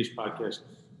on the previous podcast.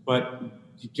 But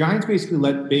the Giants basically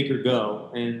let Baker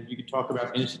go, and you can talk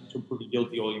about innocent to proven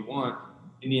guilty all you want.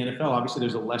 In the NFL, obviously,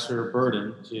 there's a lesser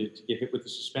burden to get hit with the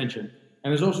suspension.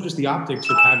 And there's also just the optics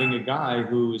of having a guy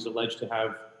who is alleged to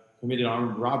have committed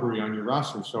armed robbery on your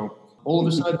roster. So all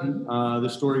of a sudden, the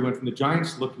story went from the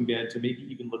Giants looking bad to maybe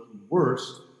even looking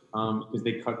worse because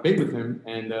they cut bait with him.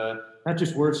 And not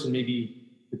just worse in maybe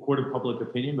the court of public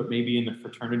opinion, but maybe in the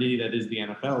fraternity that is the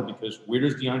NFL, because where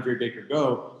does DeAndre Baker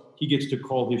go? He gets to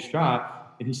call his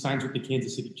shot, and he signs with the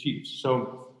Kansas City Chiefs.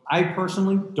 So I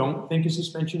personally don't think a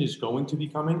suspension is going to be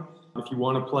coming. If you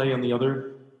want to play on the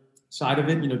other side of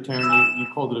it, Taryn, you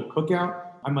called it a cookout.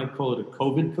 I might call it a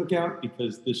COVID cookout,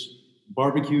 because this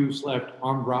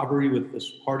barbecue/armed robbery with this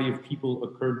party of people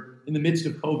occurred in the midst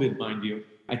of COVID, mind you.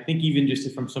 I think even just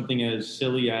from something as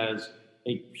silly as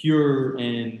a pure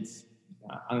and,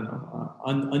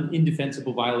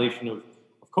 indefensible violation of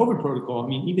COVID protocol, I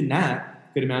mean, even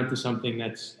that could amount to something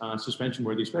that's suspension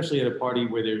worthy, especially at a party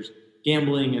where there's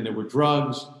gambling and there were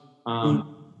drugs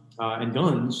and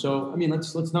guns. So, I mean,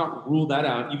 let's not rule that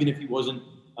out, even if he wasn't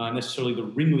necessarily the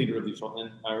ringleader of the assault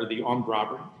or the armed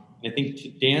robbery. And I think to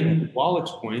Dan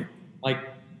Wallach's point, like,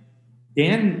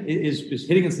 Dan is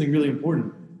hitting on something really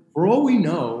important. For all we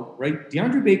know, right,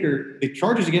 DeAndre Baker, the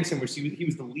charges against him were he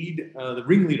was the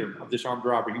ringleader of this armed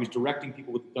robbery. He was directing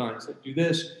people with guns. Like, do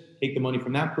this, take the money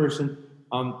from that person.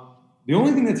 The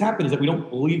only thing that's happened is that we don't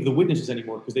believe the witnesses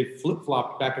anymore, because they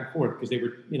flip-flopped back and forth, because they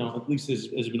were, at least as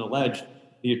has been alleged,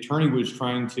 the attorney was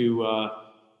trying to,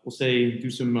 we'll say, do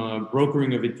some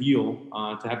brokering of a deal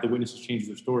to have the witnesses change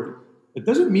their story. It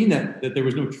doesn't mean that there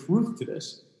was no truth to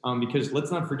this, because let's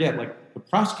not forget, like, the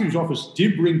prosecutor's office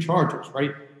did bring charges,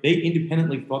 right? They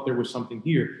independently thought there was something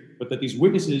here, but that these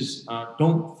witnesses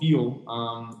don't feel,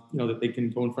 that they can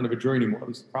go in front of a jury anymore. At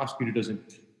least the prosecutor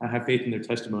doesn't have faith in their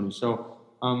testimony. So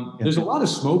there's a lot of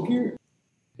smoke here.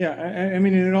 Yeah, I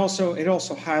mean, it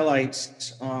also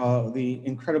highlights the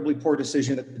incredibly poor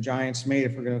decision that the Giants made.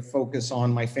 If we're going to focus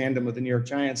on my fandom of the New York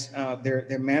Giants,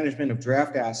 their management of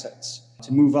draft assets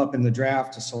to move up in the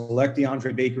draft to select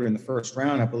DeAndre Baker in the first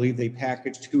round. I believe they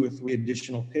packaged 2 or 3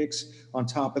 additional picks on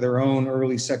top of their own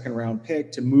early second round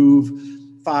pick to move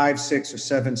 5, 6, or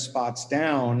 7 spots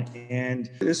down. And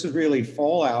this is really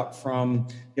fallout from,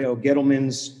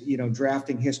 Gettleman's,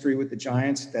 drafting history with the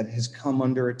Giants that has come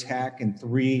under attack in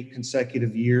 3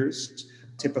 consecutive years,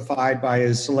 typified by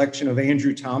his selection of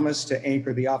Andrew Thomas to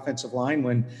anchor the offensive line,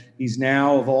 when he's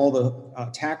now, of all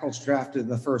the tackles drafted in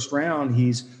the first round,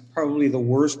 he's probably the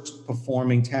worst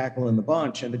performing tackle in the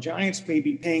bunch. And the Giants may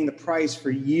be paying the price for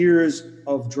years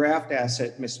of draft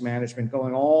asset mismanagement,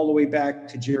 going all the way back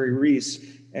to Jerry Reese.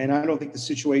 And I don't think the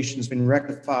situation has been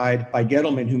rectified by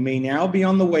Gettleman, who may now be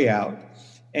on the way out,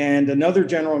 and another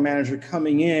general manager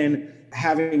coming in,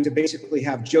 having to basically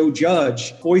have Joe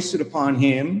Judge foisted upon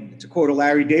him, to quote a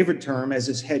Larry David term, as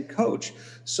his head coach.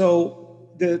 So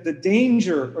the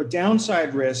danger or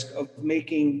downside risk of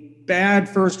making bad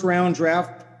first round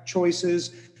draft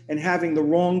choices and having the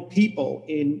wrong people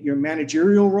in your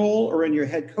managerial role or in your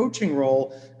head coaching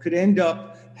role could end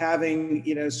up having,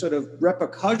 sort of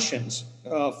repercussions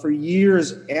for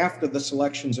years after the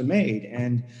selections are made.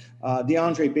 And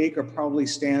DeAndre Baker probably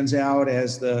stands out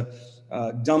as the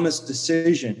dumbest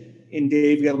decision in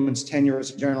Dave Gettleman's tenure as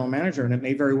a general manager, and it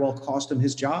may very well cost him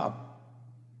his job.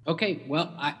 Okay,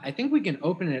 well, I think we can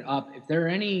open it up. If there are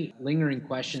any lingering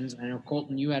questions, I know,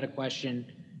 Colton, you had a question.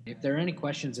 If there are any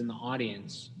questions in the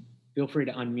audience, feel free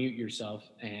to unmute yourself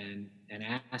and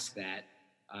ask that.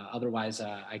 Otherwise,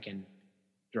 I can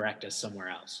direct us somewhere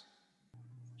else.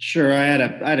 Sure, I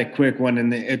had a quick one,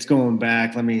 and it's going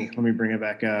back. Let me bring it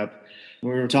back up. We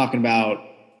were talking about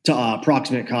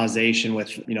proximate causation with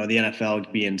the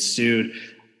NFL being sued.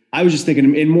 I was just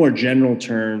thinking in more general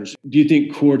terms, do you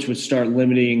think courts would start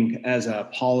limiting, as a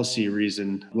policy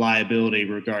reason, liability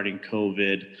regarding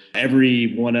COVID?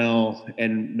 Every 1L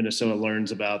in Minnesota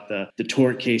learns about the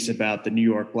tort case about the New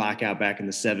York blackout back in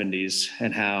the 70s,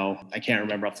 and how, I can't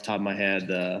remember off the top of my head,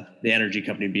 the energy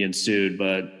company being sued,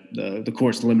 but the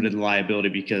courts limited the liability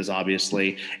because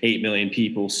obviously 8 million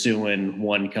people suing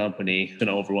one company is going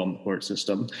to overwhelm the court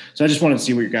system. So I just wanted to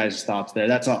see what your guys' thoughts there.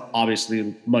 That's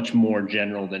obviously much more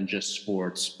general than just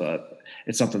sports, but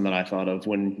it's something that I thought of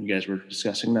when you guys were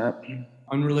discussing that.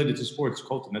 Unrelated to sports,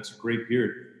 Colton, that's a great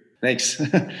beard. Thanks.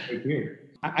 Great beard.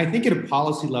 I think at a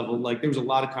policy level, like, there was a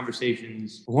lot of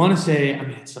conversations. I want to say,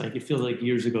 it's like, it feels like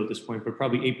years ago at this point, but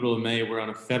probably April and May, where on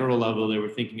a federal level, they were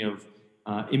thinking of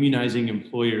immunizing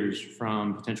employers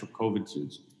from potential COVID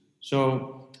suits.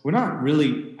 So we're not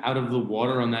really out of the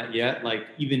water on that yet. Like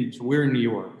so we're in New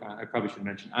York. I probably should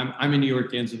mention I'm in New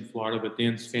York. Dan's in Florida, but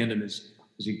Dan's fandom is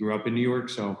he grew up in New York.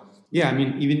 So yeah, I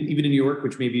mean, even in New York,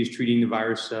 which maybe is treating the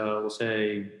virus, we'll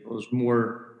say, was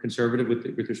more conservative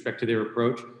with respect to their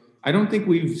approach. I don't think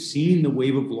we've seen the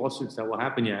wave of lawsuits that will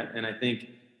happen yet. And I think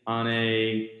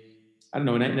I don't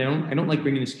know, and I don't like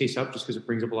bringing this case up just because it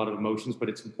brings up a lot of emotions, but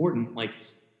it's important. Like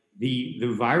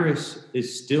the virus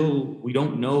is still, we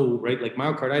don't know, right? Like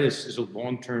myocarditis is a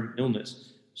long-term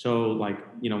illness. So like,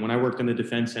 when I worked on the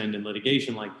defense end in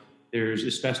litigation, like there's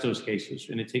asbestos cases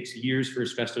and it takes years for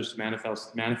asbestos to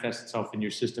manifest itself in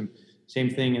your system. Same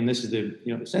thing. And this is the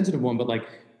sensitive one, but like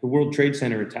the World Trade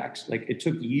Center attacks, like it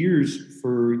took years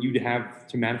for you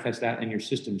to manifest that in your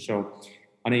system. So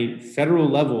on a federal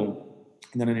level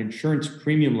and then an insurance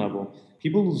premium level,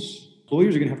 people's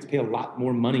employers are going to have to pay a lot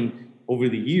more money over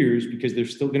the years because they're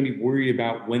still going to be worried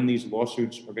about when these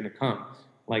lawsuits are going to come.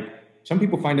 Like some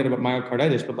people find out about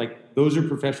myocarditis, but like those are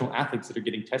professional athletes that are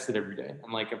getting tested every day.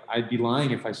 And like, I'd be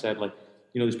lying if I said like,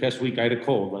 this past week I had a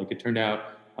cold, like it turned out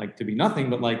like to be nothing,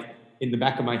 but like in the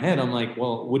back of my head, I'm like,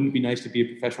 well, wouldn't it be nice to be a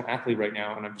professional athlete right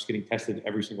now? And I'm just getting tested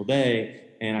every single day.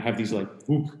 And I have these like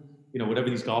whoop, whatever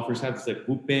these golfers have, it's like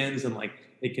whoop bands, and like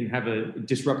they can have a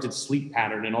disrupted sleep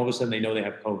pattern, and all of a sudden they know they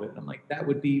have COVID. And I'm like, that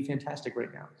would be fantastic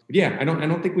right now. But yeah, I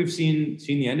don't think we've seen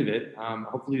the end of it.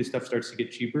 Hopefully this stuff starts to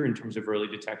get cheaper in terms of early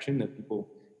detection, that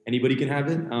anybody can have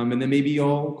it. And then maybe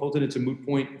Colton, it's a moot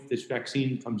point if this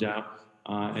vaccine comes out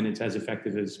and it's as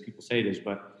effective as people say it is.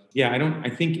 But yeah, I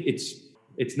think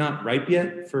it's not ripe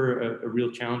yet for a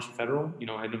real challenge to federal.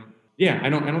 I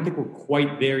don't think we're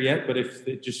quite there yet, but if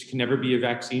it just can never be a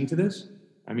vaccine to this,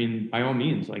 I mean, by all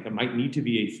means, like it might need to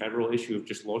be a federal issue if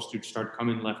just lawsuits start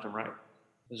coming left and right.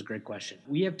 That was a great question.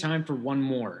 We have time for one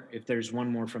more, if there's one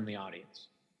more from the audience.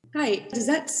 Hi, does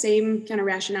that same kind of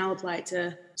rationale apply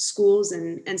to schools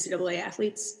and NCAA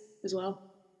athletes as well?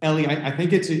 Ellie, I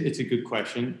think it's a good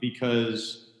question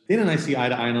because Dan and I see eye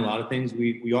to eye on a lot of things.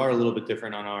 We are a little bit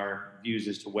different on our views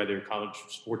as to whether college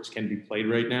sports can be played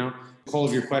right now. The call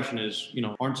of your question is,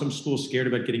 aren't some schools scared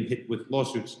about getting hit with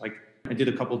lawsuits? Like I did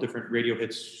a couple different radio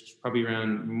hits probably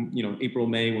around, April,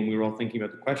 May, when we were all thinking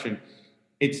about the question.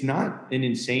 It's not an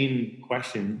insane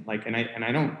question. Like, and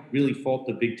I don't really fault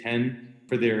the Big Ten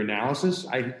for their analysis.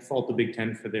 I fault the Big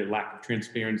Ten for their lack of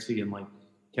transparency and like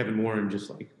Kevin Warren just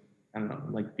like, I don't know,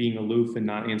 like being aloof and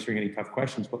not answering any tough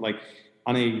questions. But like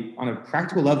on a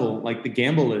practical level, like the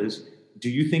gamble is, do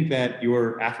you think that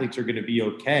your athletes are going to be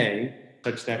okay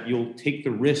such that you'll take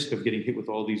the risk of getting hit with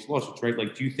all these lawsuits, right?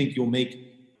 Like, do you think you'll make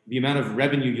the amount of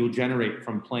revenue you'll generate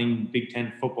from playing Big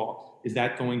Ten football? Is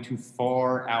that going to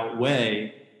far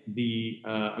outweigh the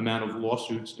amount of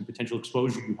lawsuits and potential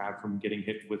exposure you have from getting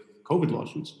hit with COVID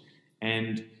lawsuits?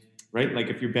 And right, like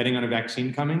if you're betting on a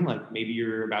vaccine coming, like maybe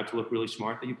you're about to look really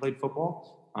smart that you played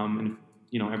football. And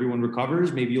if, everyone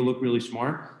recovers, maybe you'll look really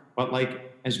smart. But like,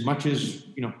 as much as,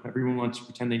 everyone wants to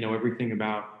pretend they know everything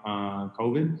about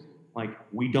COVID, like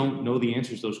we don't know the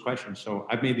answers to those questions. So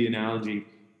I've made the analogy,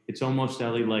 it's almost,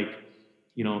 Ellie, like,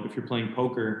 if you're playing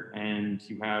poker and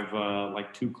you have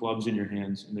like two clubs in your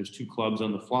hands and there's two clubs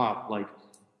on the flop, like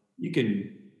you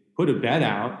can put a bet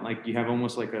out, like you have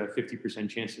almost like a 50%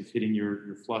 chance of hitting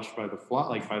your flush by the flop,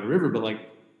 like by the river, but like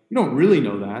you don't really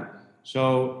know that.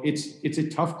 So it's a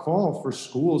tough call for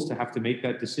schools to have to make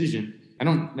that decision. I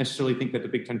don't necessarily think that the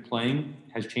Big Ten playing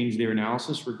has changed their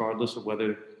analysis, regardless of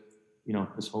whether,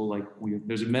 this whole like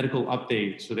there's a medical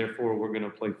update, so therefore we're going to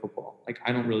play football. Like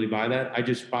I don't really buy that. I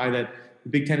just buy that the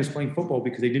Big Ten is playing football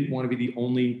because they didn't want to be the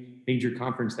only major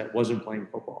conference that wasn't playing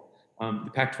football.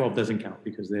 The Pac-12 doesn't count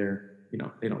because they're, they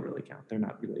don't really count. They're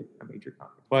not really a major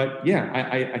conference. But yeah,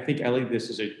 I think, Ellie, this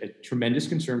is a tremendous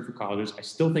concern for colleges. I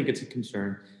still think it's a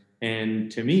concern.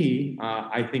 And to me,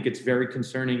 I think it's very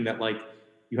concerning that like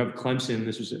you have Clemson.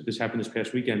 This happened this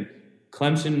past weekend.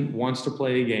 Clemson wants to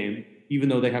play a game, even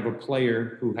though they have a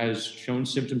player who has shown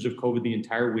symptoms of COVID the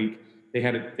entire week.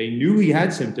 They knew he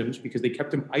had symptoms because they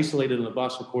kept him isolated on the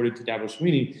bus, according to Dabo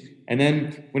Sweeney. And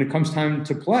then when it comes time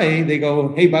to play, they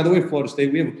go, hey, by the way, Florida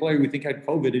State, we have a player we think had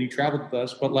COVID and he traveled with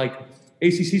us, but like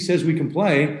ACC says we can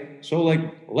play. So like,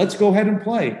 let's go ahead and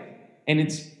play. And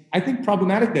it's, I think,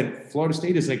 problematic that Florida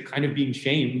State is like kind of being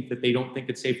shamed that they don't think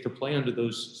it's safe to play under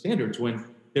those standards when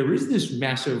there is this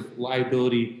massive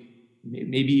liability,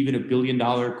 maybe even $1 billion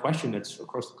question that's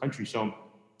across the country. So,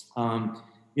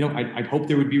 I'd hope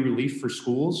there would be relief for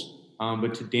schools.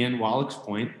 But to Dan Wallach's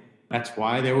point, that's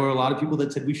why there were a lot of people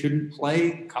that said we shouldn't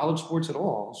play college sports at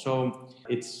all. So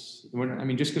just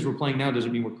because we're playing now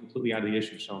doesn't mean we're completely out of the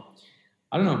issue. So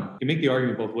I don't know. You can make the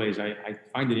argument both ways. I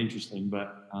find it interesting,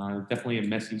 but definitely a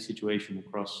messy situation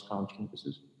across college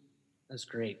campuses. That's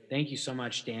great. Thank you so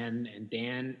much, Dan and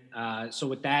Dan. So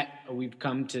with that, we've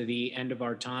come to the end of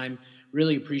our time.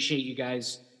 Really appreciate you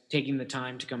guys taking the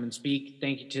time to come and speak.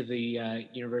 Thank you to the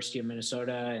University of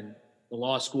Minnesota and the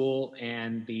law school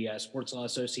and the Sports Law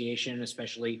Association,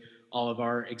 especially all of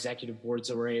our executive boards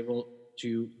that were able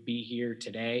to be here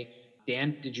today.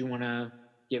 Dan, did you want to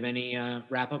give any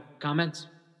wrap-up comments?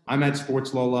 I'm at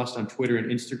Sports Law Lust on Twitter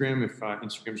and Instagram if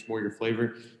Instagram's more your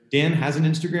flavor. Dan has an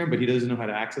Instagram, but he doesn't know how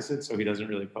to access it, so he doesn't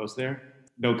really post there.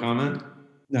 No comment?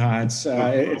 No, it's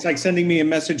like sending me a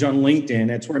message on LinkedIn.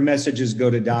 That's where messages go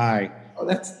to die. Oh,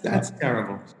 that's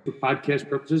terrible. For podcast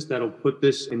purposes, that'll put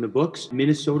this in the books.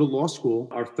 Minnesota Law School,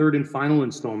 our third and final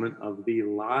installment of the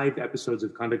live episodes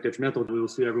of Conduct Detrimental. We will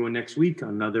see everyone next week on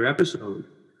another episode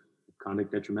of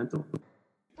Conduct Detrimental.